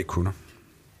 Yeah. Okay. Cool.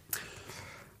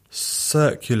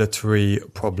 Circulatory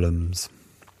problems.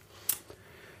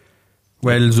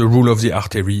 Well, the rule of the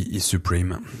artery is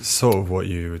supreme. Sort of what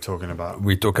you were talking about.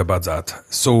 We talk about that.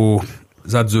 So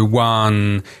that's the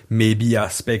one maybe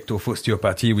aspect of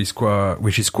osteopathy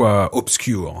which is quite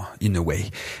obscure in a way.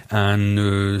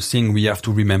 And thing we have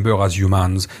to remember as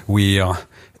humans, we are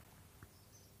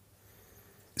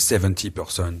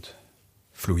 70%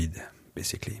 fluid,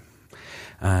 basically.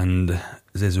 And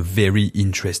there's a very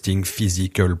interesting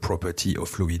physical property of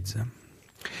fluids.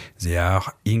 They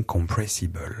are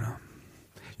incompressible.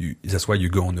 That's why you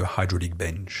go on a hydraulic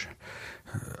bench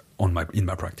in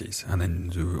my practice, and then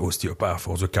the osteopath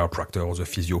or the chiropractor or the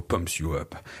physio pumps you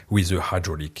up with a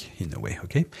hydraulic in a way,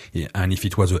 okay? Yeah, and if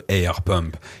it was an air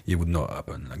pump, it would not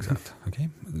happen like that, okay?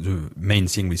 The main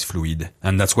thing with fluid,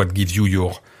 and that's what gives you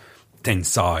your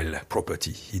tensile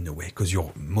property in a way, because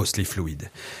you're mostly fluid.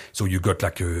 So you got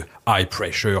like a high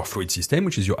pressure fluid system,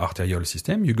 which is your arterial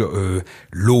system. You got a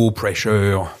low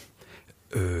pressure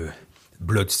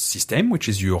blood system, which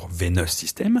is your venous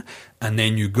system. And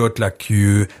then you got like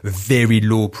a very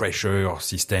low pressure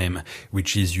system,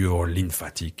 which is your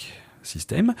lymphatic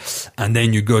system. And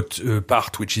then you got a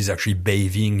part which is actually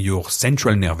bathing your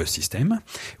central nervous system,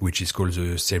 which is called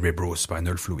the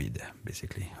cerebrospinal fluid,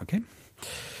 basically. Okay.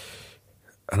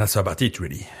 And that's about it,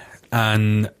 really.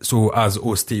 And so as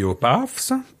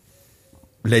osteopaths,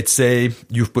 let's say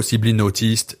you've possibly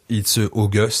noticed it's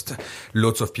August.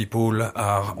 Lots of people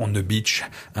are on the beach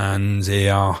and they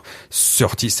are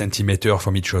 30 centimeters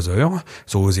from each other.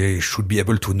 So they should be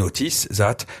able to notice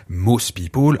that most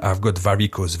people have got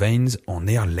varicose veins on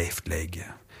their left leg,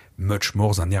 much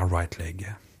more than their right leg.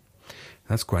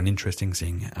 That's quite an interesting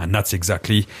thing. And that's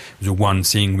exactly the one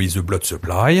thing with the blood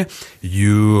supply.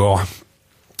 Your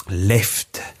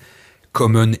left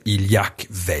common iliac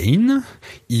vein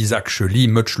is actually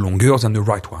much longer than the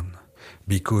right one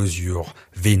because your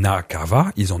vena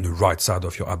cava is on the right side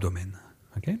of your abdomen.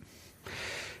 Okay?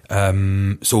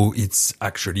 So it's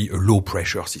actually a low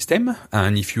pressure system.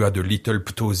 And if you had a little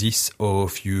ptosis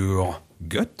of your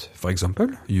gut, for example,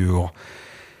 your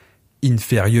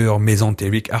inferior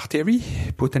mesenteric artery,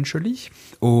 potentially,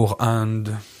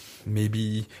 and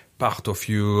maybe part of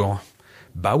your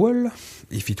bowel,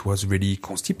 if it was really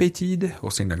constipated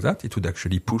or something like that, it would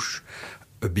actually push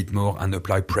a bit more and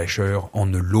apply pressure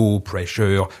on the low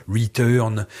pressure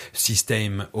return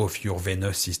system of your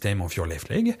venous system of your left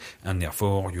leg, and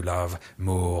therefore you'll have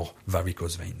more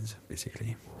varicose veins,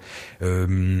 basically.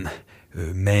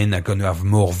 Men are going to have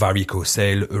more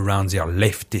varicocele around their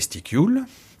left testicle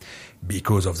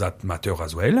because of that matter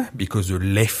as well, because the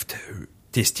left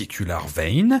testicular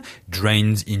vein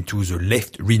drains into the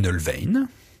left renal vein,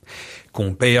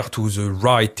 compared to the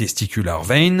right testicular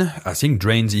vein, I think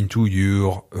drains into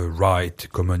your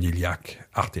right common iliac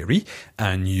artery,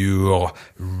 and your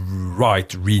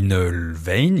right renal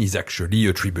vein is actually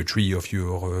a tributary of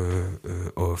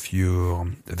your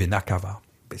vena cava,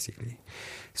 basically.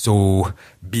 So,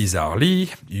 bizarrely,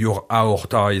 your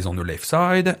aorta is on the left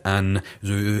side, and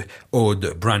the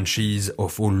odd branches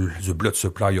of all the blood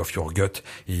supply of your gut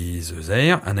is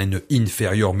there, and then the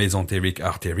inferior mesenteric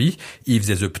artery, if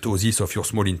there's a ptosis of your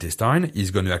small intestine,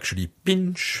 is going to actually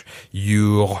pinch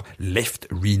your left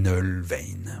renal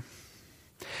vein.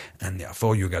 And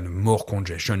therefore, you get more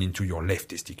congestion into your left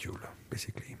testicle,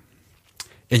 basically.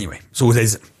 Anyway, so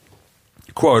there's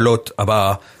quite a lot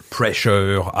about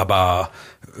pressure, about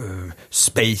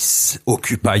space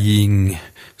occupying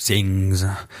things.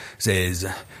 There's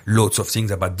lots of things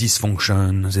about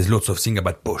dysfunction. There's lots of things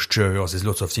about posture. There's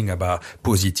lots of things about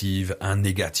positive and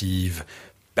negative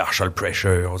partial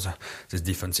pressures. There's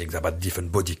different things about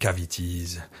different body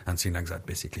cavities and things like that,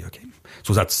 basically, okay?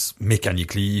 So that's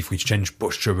mechanically, if we change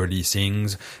posturally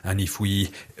things, and if we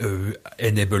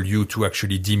enable you to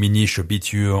actually diminish a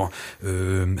bit your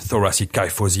thoracic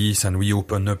kyphosis, and we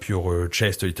open up your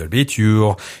chest a little bit,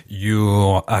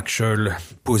 your actual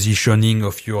positioning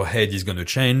of your head is going to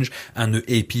change, and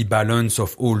the AP balance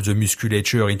of all the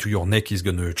musculature into your neck is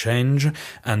going to change,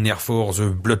 and therefore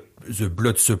the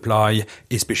blood supply,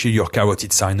 especially your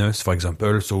carotid sinus, for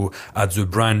example. So at the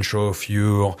branch of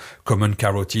your common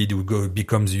carotid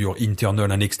becomes your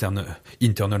internal and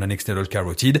external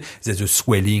carotid. There's a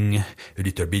swelling a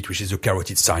little bit, which is the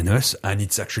carotid sinus, and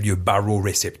it's actually a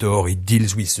baroreceptor. It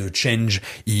deals with the change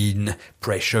in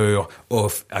pressure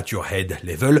at your head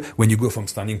level when you go from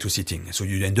standing to sitting. So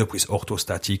you end up with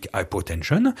orthostatic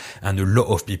hypotension, and a lot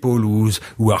of people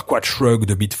who are quite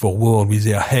shrugged a bit forward with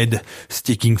their head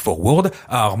sticking forward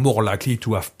are more likely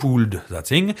to have pulled that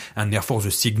thing, and therefore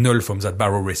the signal from that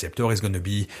baroreceptor is going to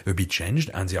be a bit changed,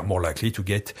 and they are more likely to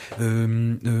get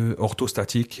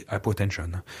orthostatic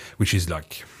hypotension, which is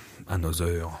like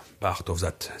another part of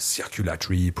that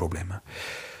circulatory problem.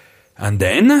 And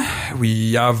then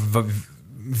we have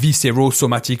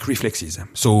viscerosomatic reflexes.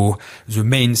 So the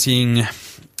main thing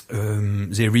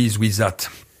there is with that,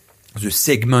 the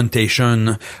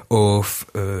segmentation of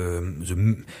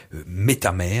the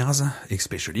metameres,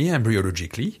 especially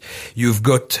embryologically, you've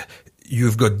got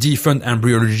different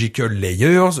embryological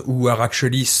layers who are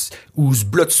actually whose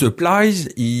blood supplies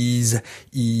is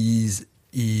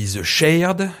is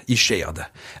shared,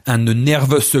 and the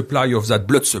nervous supply of that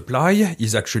blood supply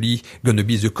is actually going to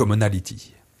be the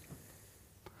commonality.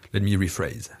 Let me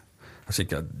rephrase. I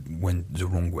think I went the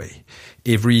wrong way.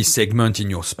 Every segment in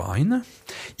your spine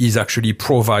is actually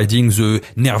providing the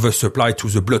nervous supply to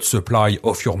the blood supply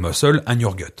of your muscle and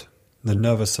your gut. The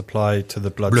nervous supply to the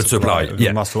blood supply of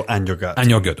your muscle and your gut. And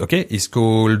your gut, okay? It's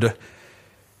called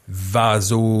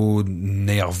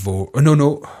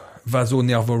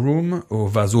vasonervorum or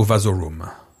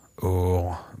vasovasorum.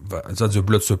 Or that's the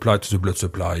blood supply to the blood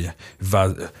supply.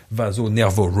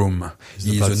 Vasonervorum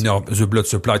is the blood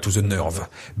supply to the nerve.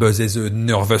 But there's a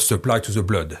nervous supply to the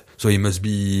blood. So it must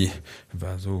be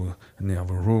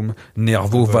vasonervorum,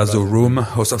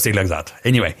 nervovasorum, or something like that.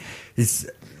 Anyway, it's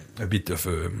a bit of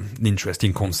an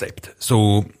interesting concept.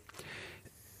 So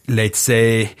let's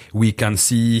say we can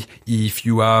see if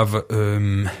you have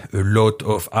a lot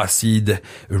of acid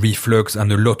reflux and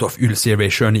a lot of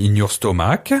ulceration in your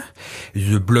stomach,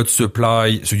 the blood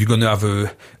supply, so you're going to have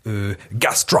a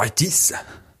gastritis,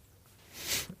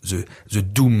 the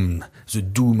doom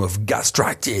of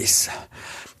gastritis.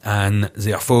 And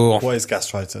therefore, what is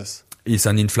gastritis? It's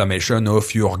an inflammation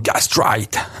of your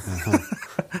gastrite.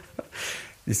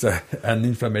 It's an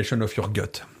inflammation of your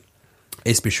gut,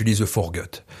 especially the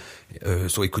foregut.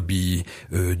 So it could be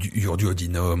your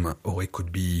duodenum, or it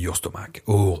could be your stomach,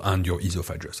 and your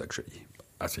esophagus, actually,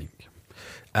 I think.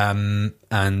 And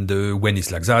when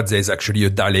it's like that, there's actually a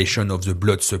dilation of the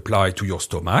blood supply to your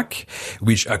stomach,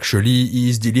 which actually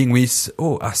is dealing with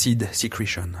acid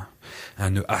secretion.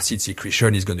 And the acid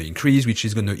secretion is going to increase, which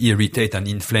is going to irritate and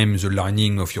inflame the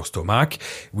lining of your stomach,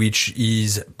 which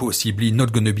is possibly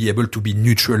not going to be able to be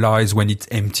neutralized when it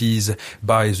empties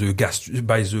by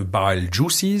the bile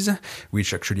juices,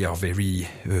 which actually are very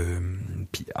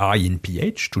high in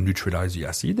pH to neutralize the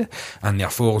acid, and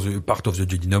therefore the part of the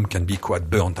duodenum can be quite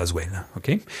burnt as well.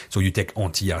 Okay, so you take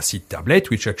anti-acid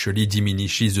tablet, which actually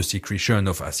diminishes the secretion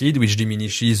of acid, which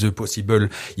diminishes the possible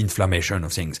inflammation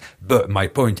of things. But my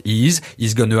point is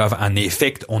going to have an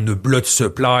effect on the blood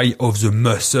supply of the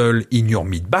muscle in your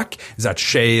mid-back that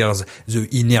shares the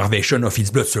innervation of its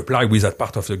blood supply with that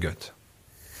part of the gut.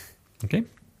 Okay?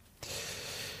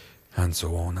 And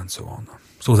so on and so on.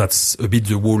 So that's a bit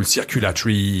the whole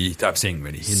circulatory type thing,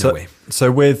 really, in a way.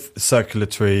 So with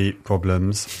circulatory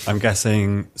problems, I'm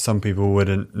guessing some people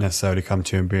wouldn't necessarily come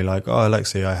to you and be like, oh,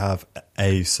 Alexi, I have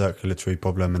a circulatory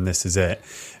problem and this is it.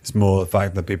 It's more the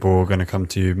fact that people are going to come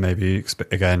to you maybe,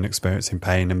 experiencing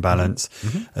pain, imbalance,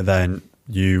 and then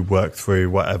you work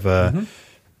through whatever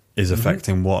is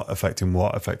affecting what,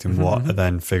 and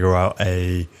then figure out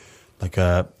a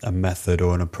method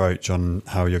or an approach on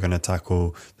how you're going to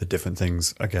tackle the different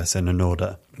things, I guess, in an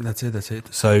order. That's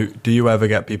it. So do you ever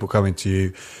get people coming to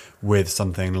you with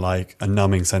something like a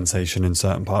numbing sensation in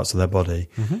certain parts of their body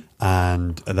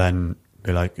and then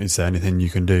be like, is there anything you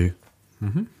can do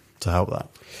to help that?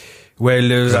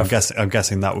 Well, I'm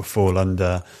guessing that would fall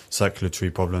under circulatory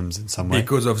problems in some way.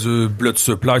 Because of the blood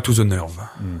supply to the nerve.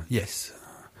 Yes.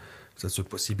 That's a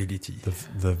possibility.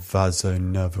 The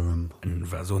vasonervorum.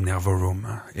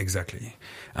 Vasonervorum, exactly.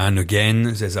 And again,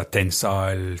 there's a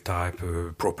tensile type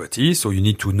property, so you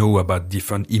need to know about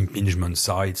different impingement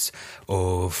sites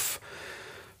for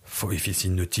if it's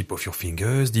in the tip of your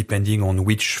fingers, depending on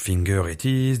which finger it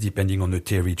is, depending on the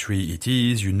territory it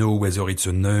is, you know whether it's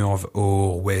a nerve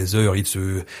or whether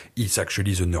it's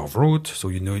actually the nerve root. So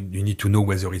you need to know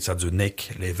whether it's at the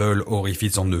neck level or if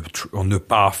it's on the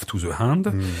path to the hand,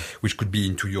 which could be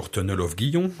into your tunnel of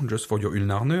Guillon, just for your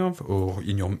ulnar nerve, or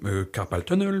in your carpal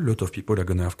tunnel. A lot of people are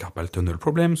going to have carpal tunnel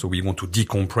problems, so we want to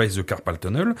decompress the carpal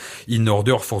tunnel in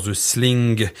order for the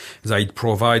sling that it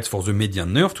provides for the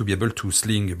median nerve to be able to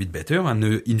sling a bit better, and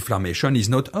the inflammation is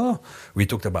not, we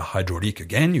talked about hydraulic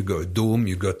again, you got a dome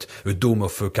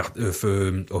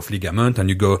of ligament, and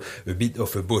you got a bit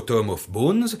of a bottom of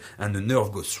bones, and the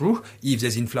nerve goes through. If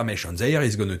there's inflammation there,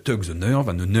 it's going to tug the nerve,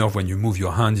 and the nerve, when you move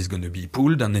your hand, is going to be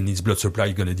pulled, and then its blood supply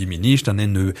is going to diminish, and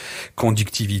then the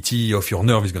conductivity of your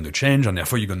nerve is going to change, and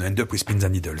therefore you're going to end up with pins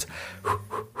and needles.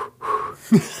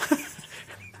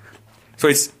 So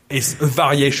it's a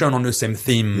variation on the same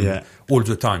theme all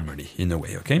the time, really, in a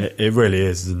way, okay? It really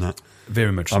is, isn't it?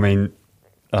 Very much. I mean,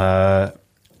 I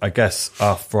guess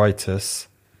arthritis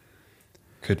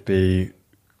could be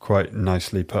quite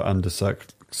nicely put under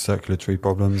circulatory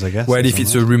problems, I guess. Well, if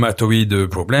it's a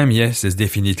rheumatoid problem, yes, there's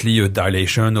definitely a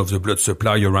dilation of the blood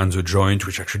supply around the joint,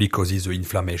 which actually causes the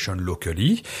inflammation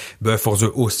locally. But for the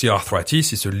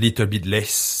osteoarthritis, it's a little bit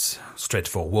less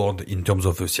straightforward in terms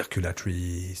of the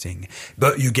circulatory thing.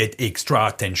 But you get extra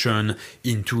attention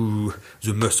into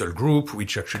the muscle group,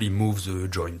 which actually moves the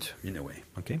joint in a way,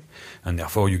 okay? And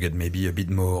therefore you get maybe a bit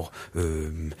more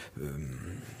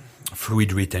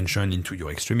fluid retention into your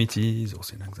extremities or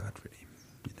something like that, really.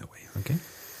 In a way, okay?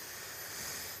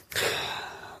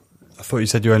 I thought you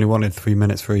said you only wanted 3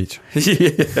 minutes for each.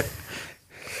 Yeah.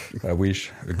 I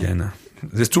wish, again.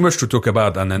 There's too much to talk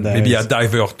about, and then maybe I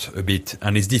divert a bit,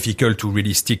 and it's difficult to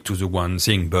really stick to the one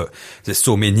thing, but there's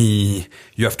so many,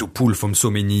 you have to pull from so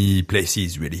many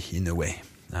places, really, in a way.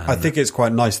 I think it's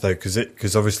quite nice, though,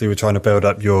 because obviously we're trying to build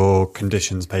up your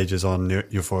conditions pages on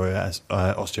Euphoria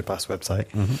Osteopath's website.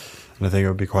 Mm-hmm. And I think it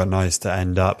would be quite nice to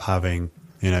end up having,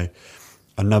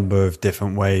 a number of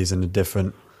different ways and a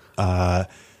different, like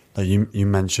you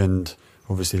mentioned,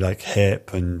 obviously like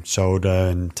hip and shoulder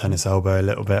and tennis elbow a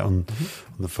little bit on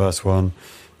the first one.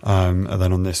 And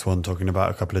then on this one, talking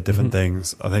about a couple of different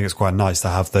things. I think it's quite nice to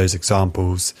have those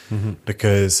examples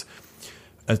because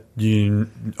you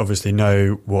obviously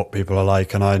know what people are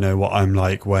like, and I know what I'm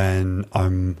like when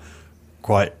I'm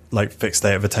quite like fixed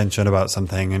state of attention about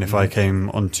something. And if I came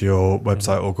onto your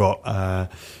website or got,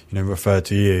 referred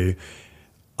to you,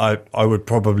 I would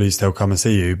probably still come and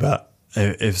see you, but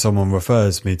if someone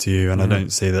refers me to you and I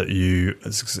don't see that you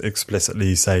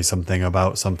explicitly say something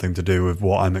about something to do with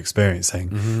what I'm experiencing,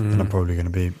 then I'm probably going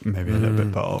to be maybe a little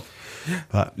bit put off.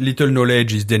 But little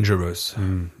knowledge is dangerous.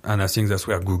 And I think that's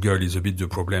where Google is a bit the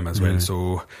problem as well.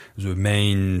 So the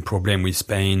main problem with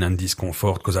pain and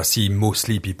discomfort, because I see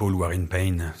mostly people who are in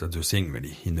pain, that's the thing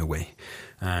really, in a way.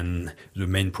 And the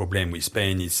main problem with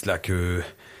pain is like a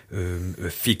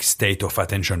fixed state of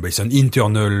attention, but it's a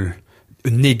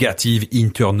negative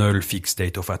internal fixed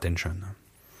state of attention.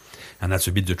 And that's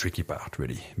a bit the tricky part,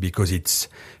 really, because it's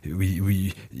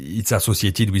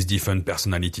associated with different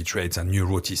personality traits, and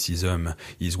neuroticism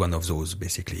is one of those,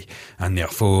 basically. And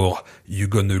therefore, you're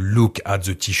going to look at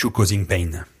the tissue causing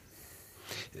pain.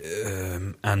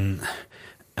 And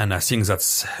I think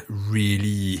that's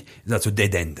a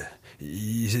dead end.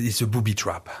 It's a booby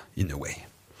trap, in a way.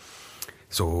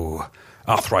 So,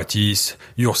 arthritis,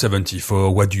 you're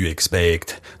 74, what do you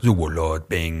expect? The whole lot,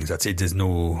 bang, that's it, there's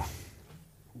no...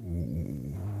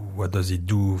 What does it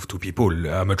do to people?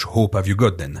 How much hope have you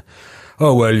got then?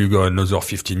 Oh, well, you got another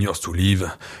 15 years to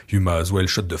live. You might as well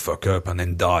shut the fuck up and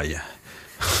then die.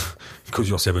 Because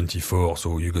you're 74,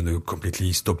 so you're going to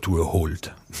completely stop to a halt.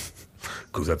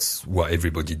 Because that's what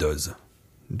everybody does.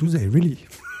 Do they really?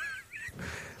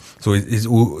 So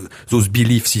those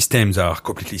belief systems are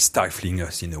completely stifling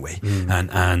us in a way.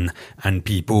 And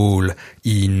people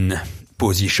in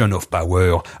position of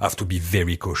power have to be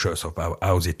very cautious about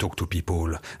how they talk to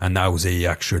people and how they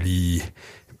actually,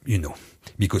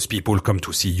 because people come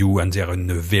to see you and they're in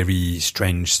a very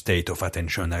strange state of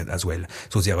attention as well.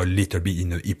 So they're a little bit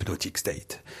in a hypnotic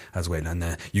state as well.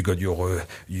 And you got your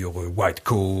white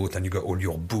coat and you got all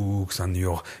your books and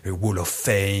your wall of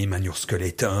fame and your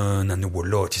skeleton and the whole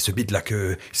lot. It's a bit like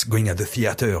it's going at the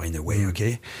theater in a way,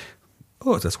 okay?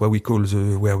 Oh, that's what we call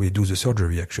where we do the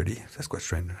surgery, actually. That's quite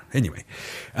strange. Anyway.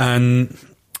 And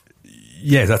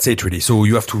yeah, that's it really. So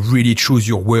you have to really choose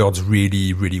your words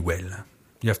really, really well.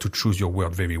 You have to choose your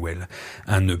word very well.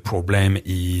 And the problem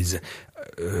is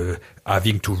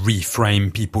having to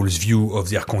reframe people's view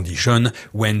of their condition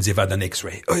when they've had an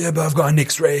X-ray. Oh yeah, but I've got an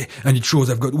X-ray and it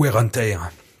shows I've got wear and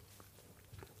tear.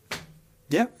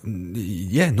 Yeah,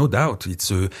 no doubt. It's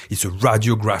a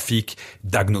radiographic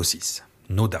diagnosis.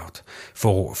 No doubt.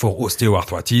 For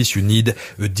osteoarthritis, you need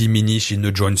a diminish in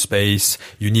the joint space.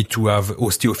 You need to have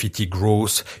osteophytic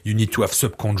growth. You need to have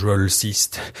subchondral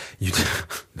cyst.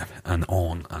 And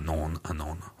on and on and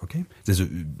on. Okay?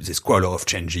 There's quite a lot of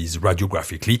changes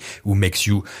radiographically who makes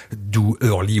you do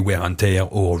early wear and tear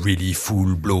or really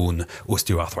full-blown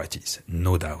osteoarthritis.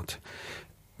 No doubt.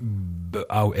 But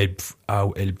how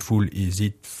helpful is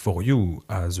it for you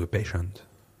as a patient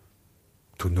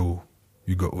to know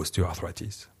you got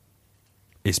osteoarthritis?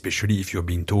 Especially if you're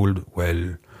being told,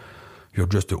 well, you're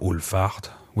just an old fart.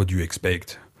 What do you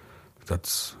expect?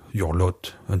 That's your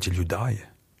lot until you die.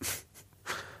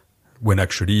 When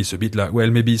actually it's a bit like, well,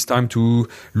 maybe it's time to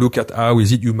look at how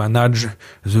is it you manage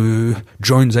the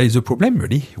joint that is the problem,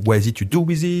 really. What is it you do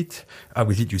with it? How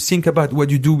is it you think about what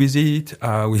you do with it?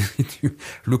 How is it you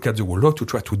look at the whole lot to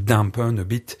try to dampen a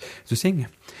bit the thing?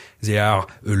 There are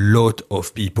a lot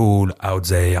of people out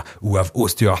there who have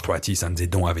osteoarthritis and they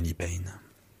don't have any pain.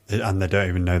 And they don't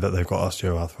even know that they've got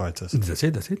osteoarthritis.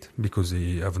 That's it, because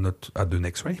they have not had an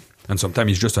X-ray. And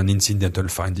sometimes it's just an incidental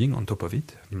finding on top of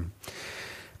it.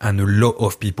 And a lot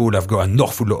of people have got an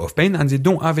awful lot of pain and they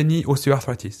don't have any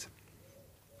osteoarthritis.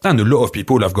 And a lot of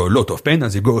people have got a lot of pain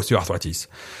and they got osteoarthritis.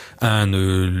 And a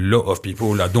lot of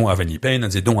people that don't have any pain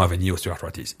and they don't have any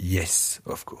osteoarthritis. Yes,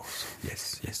 of course.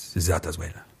 Yes, that as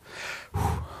well.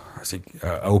 I think,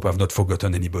 I hope I've not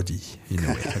forgotten anybody in a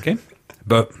way, okay?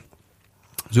 But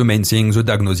the main thing, the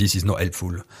diagnosis is not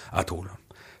helpful at all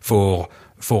for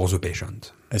the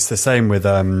patient. It's the same with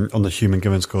on the Human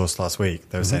Gibbons course last week.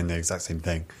 They were saying the exact same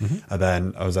thing. And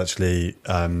then I was actually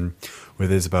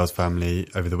with Isabel's family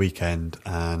over the weekend,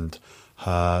 and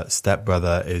her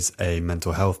stepbrother is a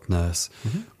mental health nurse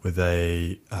with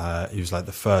he was like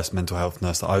the first mental health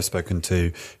nurse that I've spoken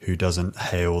to who doesn't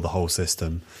hail the whole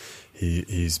system.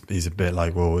 He's a bit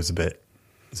like, well, it's a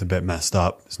bit messed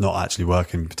up. It's not actually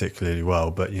working particularly well,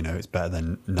 but you know, it's better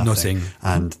than nothing.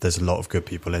 And there's a lot of good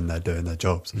people in there doing their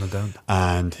jobs. No doubt.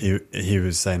 And he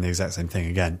was saying the exact same thing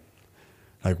again.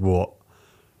 Like,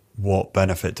 what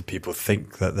benefit do people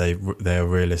think that they are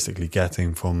realistically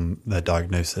getting from their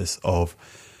diagnosis of,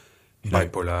 you know,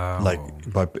 bipolar?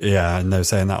 And they were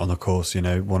saying that on the course. You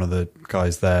know, one of the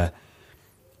guys there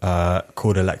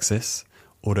called Alexis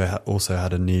also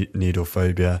had a needle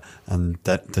phobia, and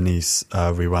Denise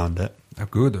rewound it. Oh,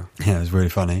 good. Yeah, it was really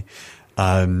funny.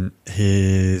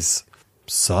 His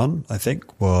son, I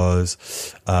think, was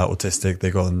autistic.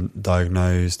 They got him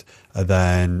diagnosed. And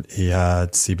then he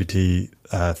had CBT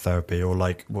therapy, or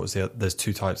like, what was there's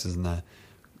two types, isn't there?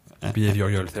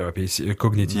 Behavioral therapy,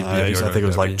 cognitive behavioral I think it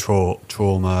was therapy. like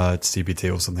trauma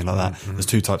CBT or something like that. There's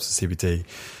two types of CBT,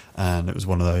 and it was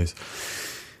one of those.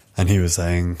 And he was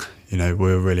saying, you know, we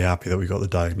were really happy that we got the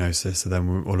diagnosis, and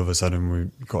then all of a sudden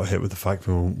we got hit with the fact,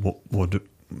 well,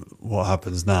 what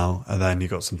happens now? And then he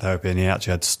got some therapy, and he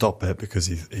actually had to stop it because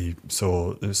he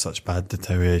saw there was such bad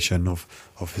deterioration of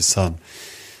his son.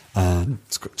 And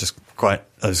it's just it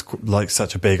was like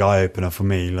such a big eye opener for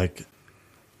me. Like,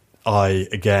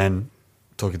 again,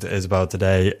 talking to Isabel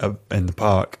today in the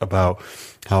park about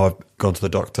how I've gone to the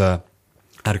doctor,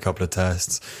 had a couple of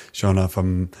tests. Sure enough,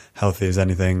 I'm healthy as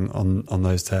anything on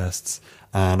those tests,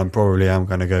 and I'm probably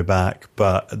going to go back.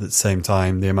 But at the same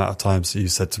time, the amount of times that you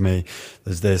said to me,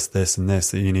 there's this and this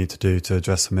that you need to do to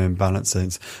address some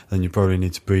imbalances, then you probably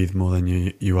need to breathe more than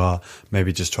you are.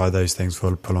 Maybe just try those things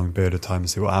for a prolonged period of time and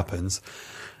see what happens.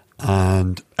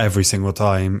 And every single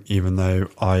time, even though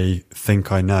I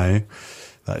think I know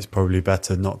that it's probably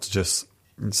better not to just,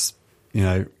 you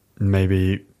know,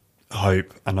 maybe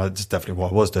hope, and that's definitely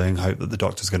what I was doing, hope that the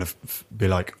doctor's going to be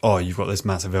like, oh, you've got this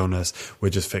massive illness, we'll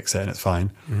just fix it and it's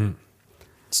fine.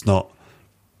 It's not.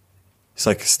 It's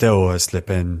like still I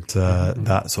slip into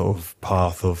that sort of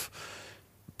path of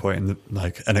putting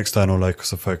like an external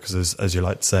locus of focus, as you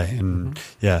like to say. And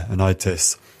an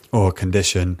itis or a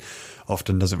condition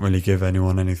often doesn't really give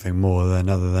anyone anything more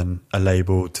other than a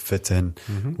label to fit in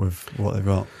with what they've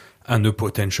got. And the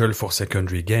potential for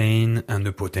secondary gain, and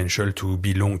the potential to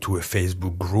belong to a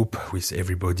Facebook group with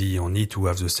everybody on it who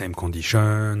have the same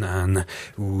condition, and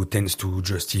who tends to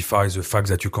justify the fact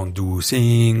that you can't do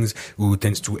things, who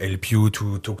tends to help you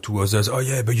to talk to others. Oh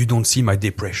yeah, but you don't see my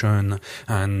depression,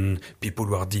 and people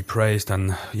who are depressed,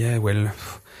 and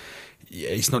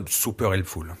it's not super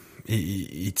helpful.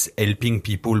 It's helping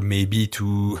people maybe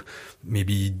to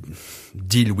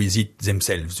deal with it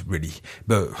themselves, really,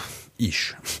 but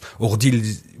or deal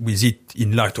with it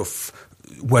in light of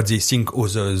what they think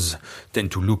others tend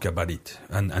to look about it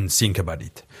and think about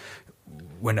it,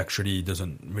 when actually it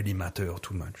doesn't really matter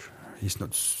too much. It's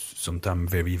not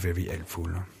sometimes very, very helpful.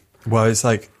 Well, it's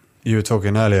like you were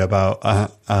talking earlier about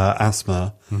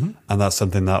asthma, and that's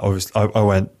something that obviously I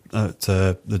went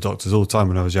to the doctors all the time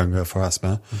when I was younger for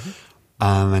asthma.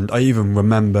 And I even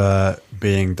remember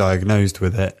being diagnosed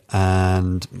with it,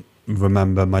 and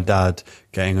remember my dad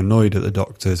getting annoyed at the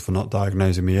doctors for not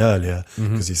diagnosing me earlier,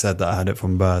 because he said that I had it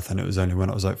from birth, and it was only when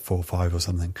I was like 4 or 5 or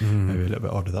something, maybe a little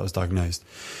bit older, that I was diagnosed.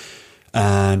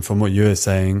 And from what you were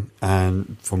saying,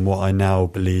 and from what I now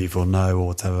believe or know or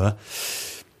whatever,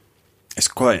 it's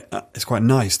quite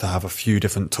nice to have a few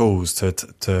different tools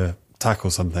to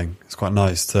tackle something. It's quite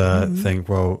nice to think,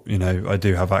 well, you know, I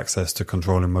do have access to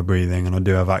controlling my breathing, and I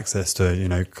do have access to, you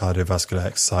know, cardiovascular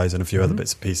exercise and a few other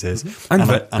bits and pieces. And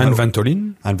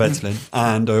Ventolin. And Ventolin.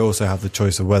 And I also have the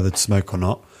choice of whether to smoke or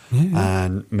not.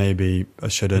 And maybe I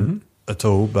shouldn't at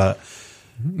all, but...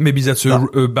 Maybe that's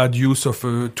a bad use of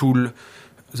a tool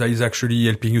that is actually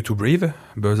helping you to breathe,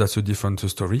 but that's a different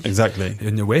story. Exactly.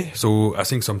 In a way. So I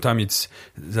think sometimes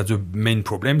that's the main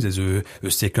problem. There's a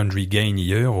secondary gain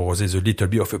here, or there's a little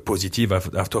bit of a positive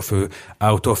out of a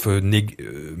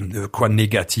quite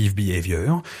negative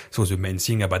behavior. So the main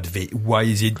thing about why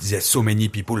is it there's so many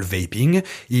people vaping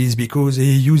is because they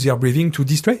use their breathing to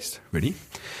distress, really.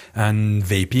 And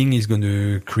vaping is going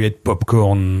to create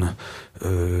popcorn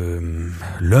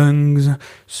lungs.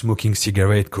 Smoking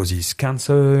cigarette causes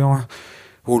cancer.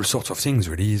 All sorts of things,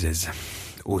 really. There's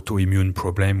autoimmune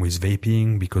problem with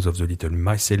vaping because of the little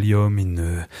mycelium in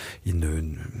the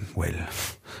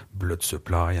blood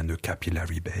supply and the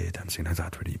capillary bed and things like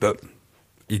that, really. But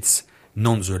it's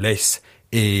nonetheless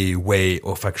a way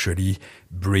of actually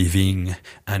breathing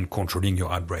and controlling your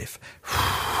out breath.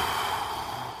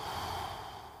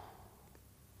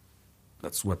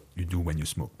 That's what you do when you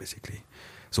smoke, basically.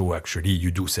 So actually,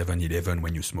 you do 7-Eleven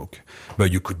when you smoke,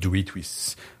 but you could do it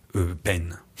with a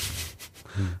pen,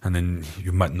 and then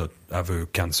you might not have a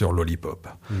cancer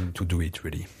lollipop to do it,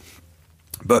 really.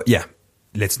 But yeah,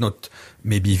 let's not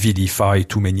maybe vilify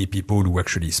too many people who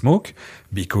actually smoke,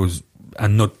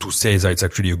 and not to say that it's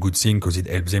actually a good thing because it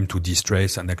helps them to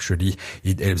distress and actually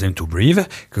it helps them to breathe,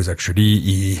 because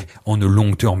actually on a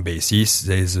long-term basis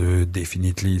there's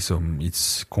definitely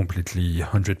it's completely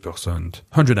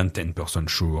 110%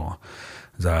 sure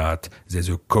that there's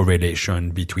a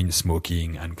correlation between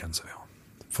smoking and cancer.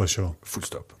 For sure. Full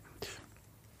stop.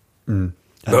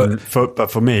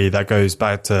 But for me, that goes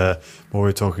back to what we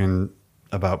were talking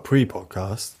about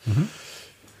pre-podcast,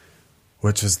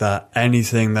 which is that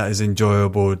anything that is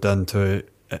enjoyable done to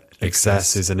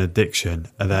excess is an addiction.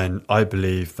 And then I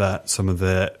believe that some of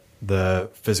the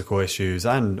physical issues,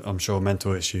 and I'm sure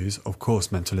mental issues, of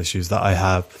course mental issues that I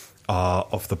have, are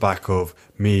off the back of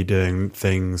me doing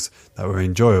things that were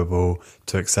enjoyable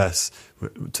to excess,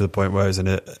 to the point where it's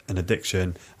an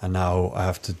addiction. And now I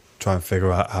have to try and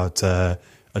figure out how to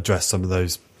address some of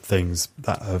those things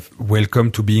that have... Welcome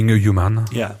to being a human.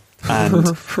 Yeah.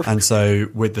 And so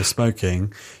with the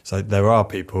smoking, so there are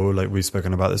people, like we've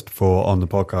spoken about this before on the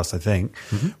podcast, I think,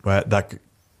 where that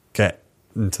get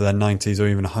into their 90s or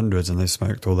even 100s and they've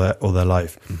smoked all their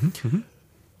life.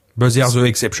 But they are the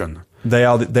exception. They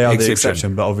are the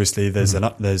exception, but obviously there's a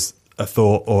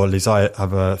thought, or at least I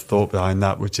have a thought behind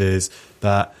that, which is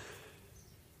that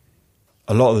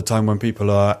a lot of the time when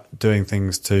people are doing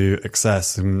things to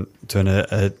excess and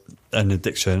to an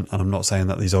addiction, and I'm not saying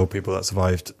that these old people that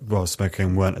survived while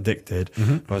smoking weren't addicted,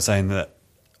 but I'm saying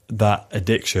that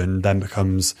addiction then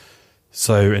becomes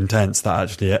so intense that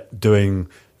actually doing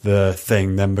the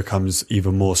thing then becomes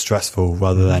even more stressful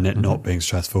rather than it not being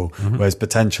stressful. Whereas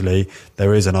potentially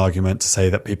there is an argument to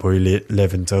say that people who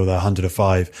live until they're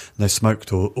 105 and they've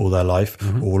smoked all their life,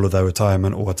 all of their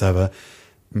retirement or whatever,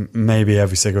 maybe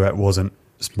every cigarette wasn't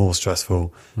more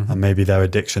stressful, and maybe their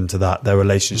addiction to that, their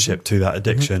relationship to that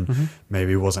addiction,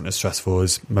 maybe wasn't as stressful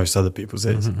as most other people's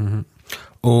is.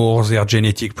 Or their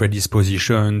genetic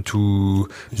predisposition to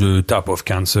the type of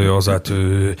cancer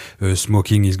that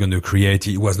smoking is going to create,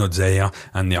 it was not there,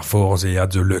 and therefore they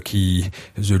had the lucky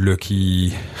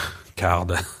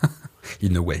card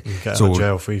in a way. So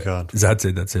jail-free card.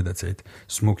 That's it.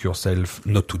 Smoke yourself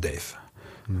not to death.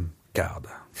 Card.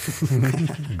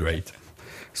 Great.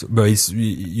 So, but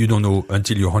you don't know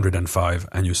until you're 105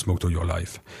 and you smoked all your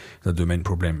life. That's the main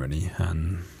problem, really.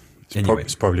 And anyway,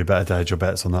 it's probably better to hedge your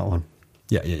bets on that one.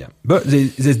 Yeah. But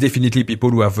there's definitely people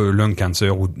who have lung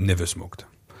cancer who never smoked.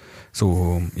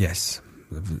 So yes,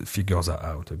 figures that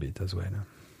out a bit as well.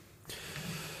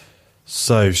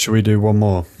 So should we do one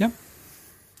more? Yeah.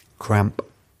 Cramp.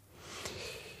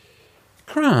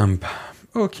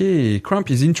 Okay, cramp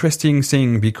is interesting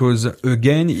thing because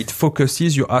again it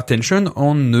focuses your attention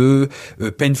on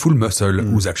a painful muscle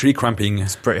who's actually cramping.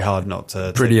 It's pretty hard not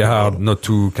to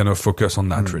kind of focus on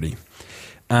that really.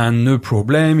 And the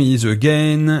problem is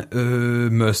again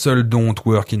muscle don't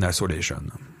work in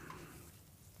isolation.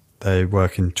 They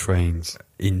work in trains.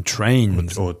 In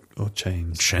trains. Or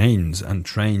chains. Chains, and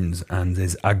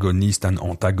there's agonist and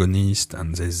antagonist,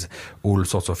 and there's all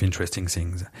sorts of interesting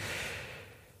things.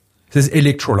 There's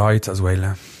electrolyte as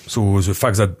well. So the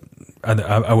fact that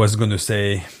I was going to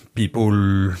say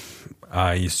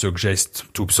I suggest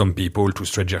to some people to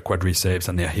stretch their quadriceps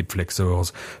and their hip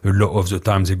flexors. A lot of the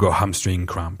time they go hamstring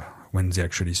cramp when they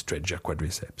actually stretch their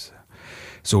quadriceps.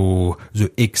 So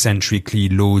the eccentrically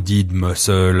loaded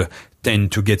muscle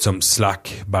tend to get some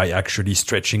slack by actually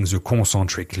stretching the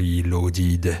concentrically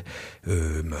loaded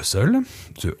muscle.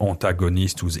 The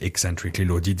antagonist who's eccentrically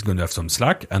loaded is going to have some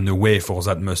slack, and the way for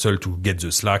that muscle to get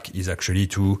the slack is actually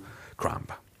to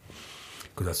cramp.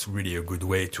 because that's really a good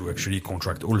way to actually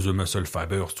contract all the muscle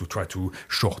fibers to try to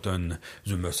shorten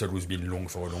the muscle who's been long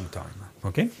for a long time.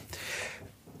 Okay?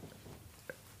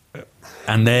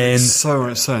 And then... So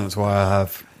much sense why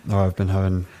I've been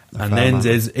having... And then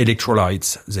there's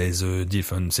electrolytes. There's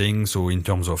different things. So in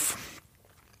terms of...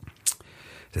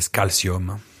 There's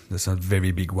calcium. That's a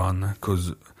very big one,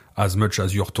 because as much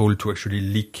as you're told to actually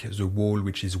lick the wall,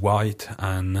 which is white,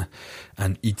 and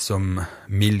eat some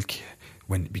milk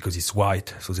because it's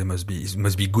white, so it must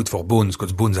be good for bones,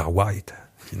 because bones are white,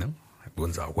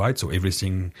 Bones are white, so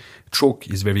everything, chalk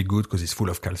is very good because it's full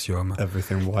of calcium.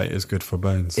 Everything white is good for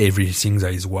bones. Everything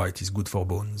that is white is good for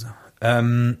bones,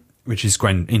 which is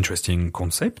quite an interesting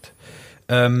concept.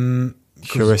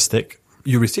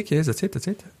 Heuristic, yes, that's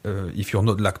it. If you're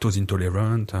not lactose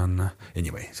intolerant, and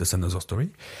anyway, that's another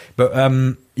story. But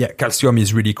calcium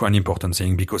is really quite an important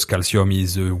thing, because calcium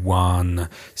is one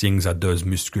thing that does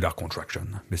muscular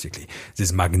contraction, basically.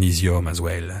 There's magnesium as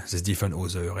well. There's different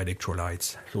other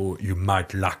electrolytes. So you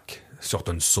might lack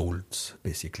certain salts,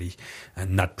 basically,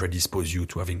 and that predispose you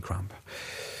to having cramp.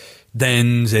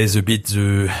 Then there's a bit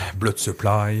the blood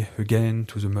supply again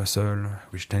to the muscle,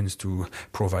 which tends to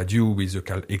provide you with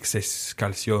the excess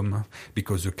calcium,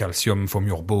 because the calcium from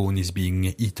your bone is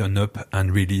being eaten up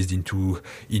and released into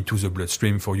the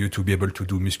bloodstream for you to be able to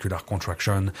do muscular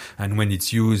contraction. And when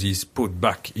it's used, it's put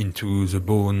back into the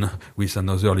bone with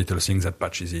another little thing that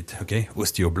patches it. Okay,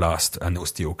 osteoblast and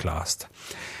osteoclast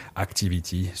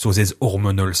activity. So there's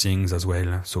hormonal things as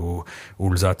well. So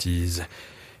all that is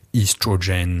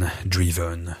estrogen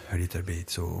driven a little bit.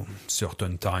 So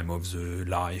certain time of the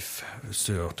life,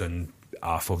 certain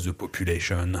half of the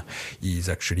population is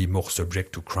actually more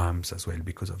subject to cramps as well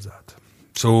because of that.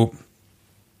 So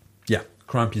yeah,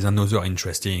 cramp is another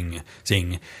interesting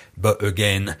thing. But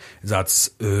again, that's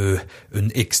an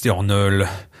external,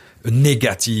 a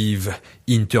negative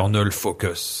internal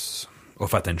focus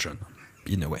of attention.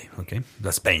 In a way, okay?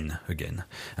 That's pain again.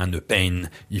 And the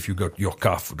pain, if you got your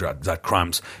calf that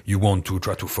cramps, you want to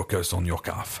try to focus on your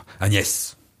calf. And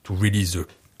yes, to release the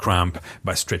cramp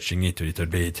by stretching it a little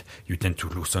bit, you tend to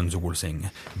loosen the whole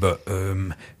thing. But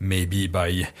maybe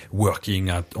by working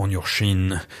on your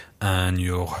shin and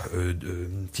your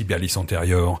tibialis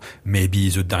anterior,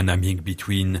 maybe the dynamic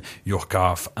between your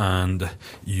calf and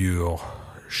your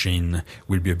shin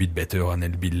will be a bit better, and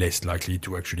it'll be less likely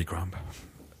to actually cramp.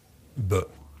 But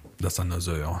that's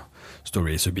another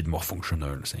story. It's a bit more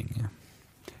functional thing.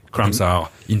 Cramps are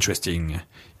interesting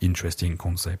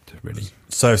concept, really.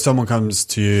 So if someone comes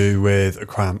to you with a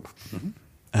cramp,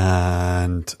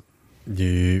 and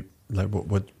you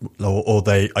or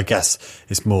they, I guess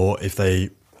it's more if they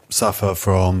suffer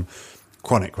from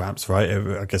chronic cramps, right?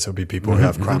 I guess it would be people who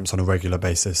have cramps on a regular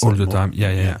basis all the time.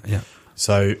 Yeah.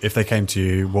 So if they came to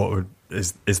you,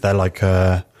 is there like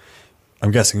a? I'm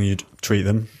guessing you'd treat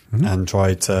them and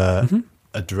try to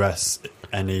address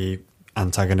any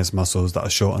antagonist muscles that are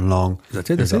short and long.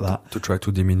 That's it. To try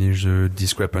to diminish the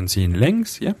discrepancy in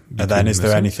length, yeah. And then is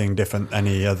there anything different,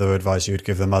 any other advice you'd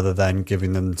give them other than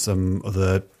giving them some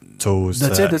other tools?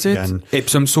 That's it.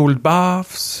 Epsom salt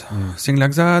baths, things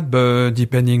like that, but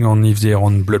depending on if they're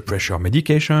on blood pressure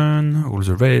medication, all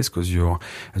the rest, because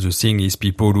the thing is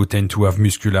people who tend to have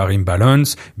muscular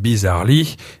imbalance,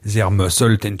 bizarrely, their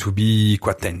muscle tend to be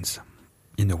quite tense.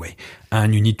 In a way.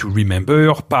 And you need to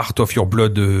remember part of your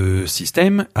blood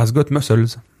system has got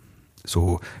muscles.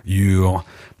 So the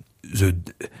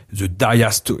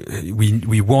diastolic,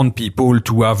 we want people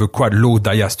to have a quite low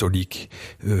diastolic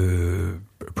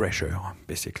pressure,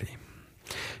 basically.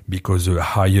 Because the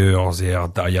higher their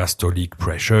diastolic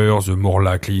pressure, the more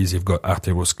likely they've got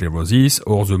arteriosclerosis,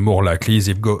 or the more likely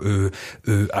they've got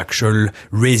actual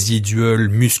residual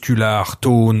muscular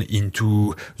tone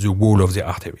into the wall of the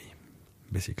artery.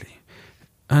 Basically.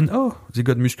 And they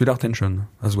got muscular tension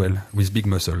as well with big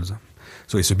muscles.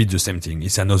 So it's a bit the same thing.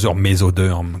 It's another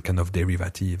mesoderm kind of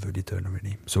derivative, a little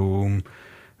really. So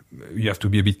you have to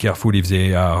be a bit careful if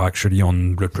they are actually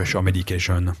on blood pressure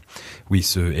medication with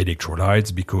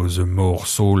electrolytes, because the more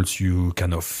salts you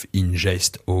kind of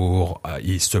ingest or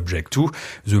is subject to,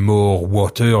 the more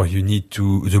water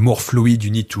the more fluid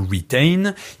you need to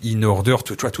retain in order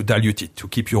to try to dilute it, to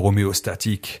keep your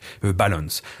homeostatic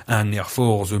balance. And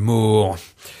therefore, the more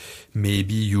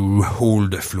maybe you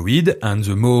hold fluid, and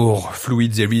the more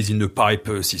fluid there is in the pipe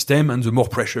system, and the more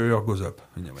pressure goes up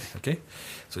in a way, okay?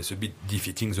 So it's a bit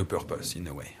defeating the purpose in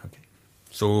a way, okay?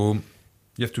 So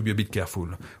you have to be a bit careful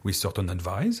with certain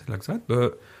advice like that.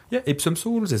 But yeah, Epsom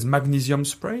salts, there's magnesium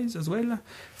sprays as well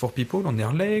for people on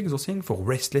their legs or things, for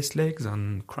restless legs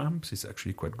and cramps. It's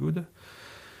actually quite good.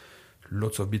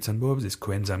 lots of bits and bobs. There's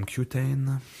coenzyme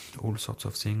Q10, all sorts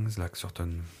of things like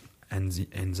certain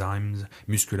enzymes,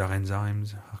 muscular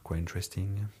enzymes are quite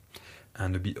interesting,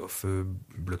 and a bit of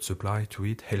blood supply to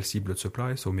it, healthy blood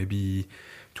supply. So maybe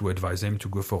to advise them to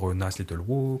go for a nice little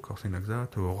walk or something like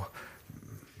that, or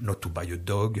not to buy a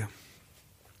dog,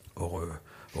 or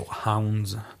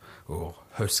hounds, or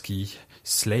husky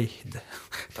sled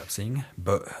type thing,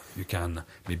 but you can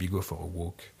maybe go for a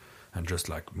walk and just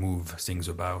like move things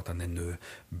about, and then the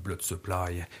blood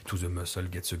supply to the muscle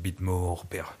gets a bit more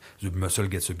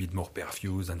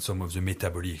perfused, and some of the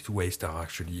metabolic waste are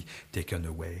actually taken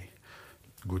away.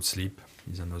 Good sleep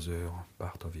is another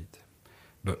part of it.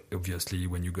 But obviously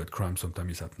when you got cramps,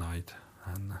 sometimes it's at night,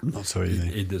 and not so easy.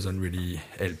 It doesn't really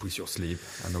help with your sleep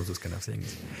and all those kind of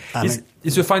things.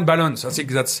 It's a fine balance. I think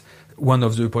that's one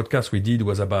of the podcasts we did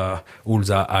was about all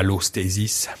the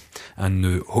allostasis and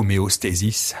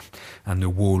homeostasis and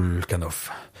the whole kind of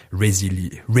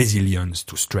resilience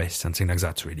to stress and things like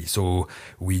that, really. So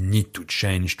we need to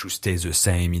change to stay the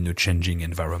same in a changing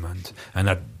environment.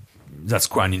 And that's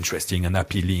quite an interesting and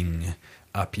appealing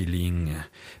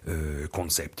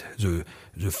concept.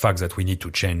 The fact that we need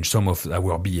to change some of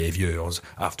our behaviors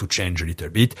have to change a little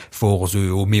bit for the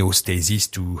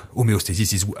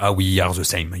homeostasis is how we are the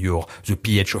same. The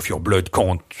pH of your blood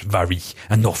can't vary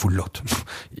an awful lot.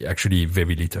 Actually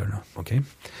very little. Okay?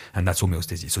 And that's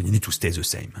homeostasis. So you need to stay the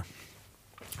same.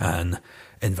 And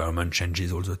environment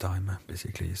changes all the time,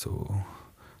 basically. So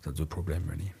that's the problem,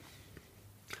 really.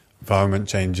 Environment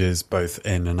changes both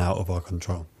in and out of our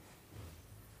control.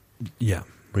 Yeah.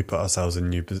 We put ourselves in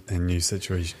new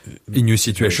situation. In new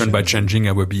situation by changing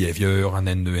our behavior, and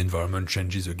then the environment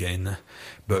changes again.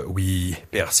 But we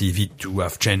perceive it to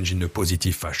have changed in a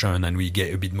positive fashion, and we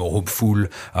get a bit more hopeful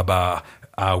about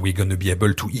how we're going to be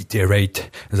able to iterate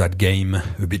that game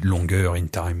a bit longer in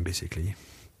time, basically,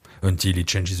 until it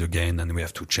changes again, and we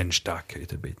have to change tack a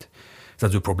little bit.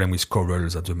 That's the problem with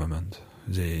corals at the moment.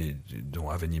 They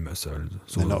don't have any muscles.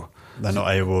 So they're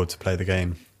not able to play the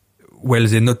game. Well,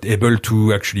 they're not able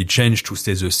to actually change to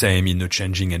stay the same in a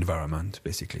changing environment,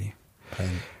 basically.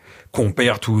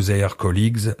 Compared to their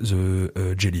colleagues,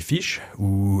 the jellyfish,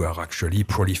 who are actually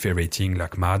proliferating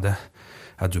like mad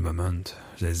at the moment.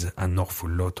 There's an awful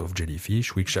lot of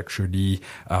jellyfish, which actually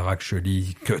are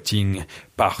cutting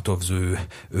part of the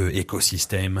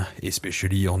ecosystem,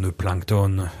 especially on the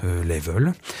plankton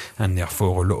level, and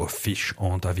therefore a lot of fish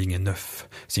aren't having enough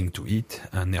thing to eat,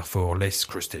 and therefore less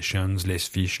crustaceans, less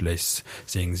fish, less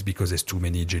things, because there's too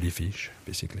many jellyfish,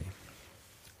 basically.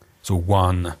 So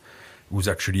one who's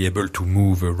actually able to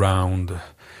move around,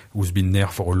 who's been there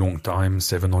for a long time,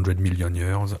 700 million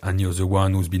years, and the other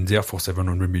one who's been there for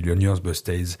 700 million years but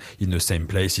stays in the same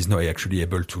place, is not actually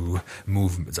able to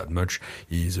move that much,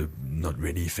 is not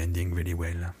really fending really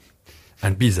well.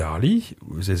 And bizarrely,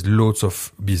 there's lots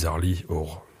of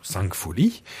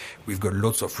thankfully, we've got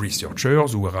lots of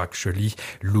researchers who are actually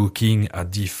looking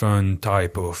at different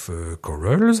type of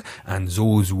corals, and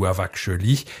those who have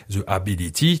actually the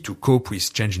ability to cope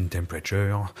with change in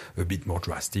temperature a bit more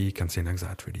drastic and things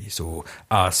like that, really. So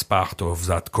as part of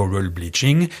that coral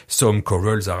bleaching, some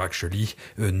corals are actually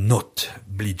not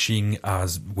bleaching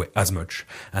as much,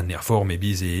 and therefore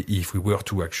maybe if we were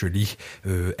to actually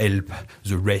help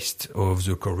the rest of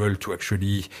the coral to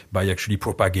actually by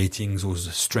propagating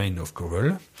those strain of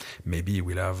coral, maybe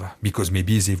we'll have, because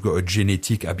maybe they've got a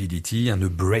genetic ability and a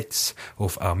breadth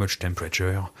of how much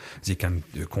temperature they can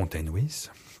contain with.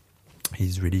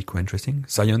 It's really quite interesting.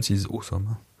 Science is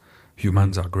awesome.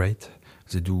 Humans are great.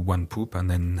 They do one poop and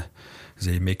then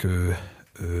they make a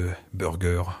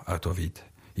burger out of it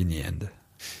in the end.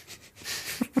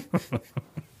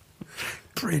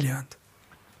 Brilliant.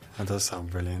 That does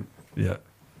sound brilliant. Yeah.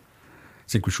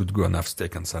 I think we should go and have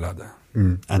steak and salad.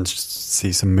 And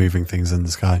see some moving things in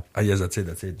the sky. Yes, that's it.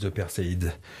 The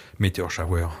Perseid meteor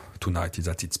shower tonight is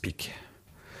at its peak.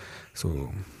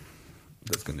 So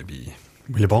that's going to be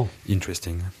really bon.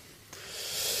 Interesting.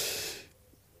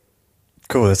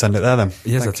 Cool, let's end it there then. Yes,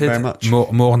 Thank that's you it. very much.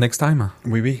 More next time.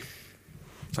 Oui.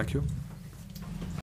 Thank you.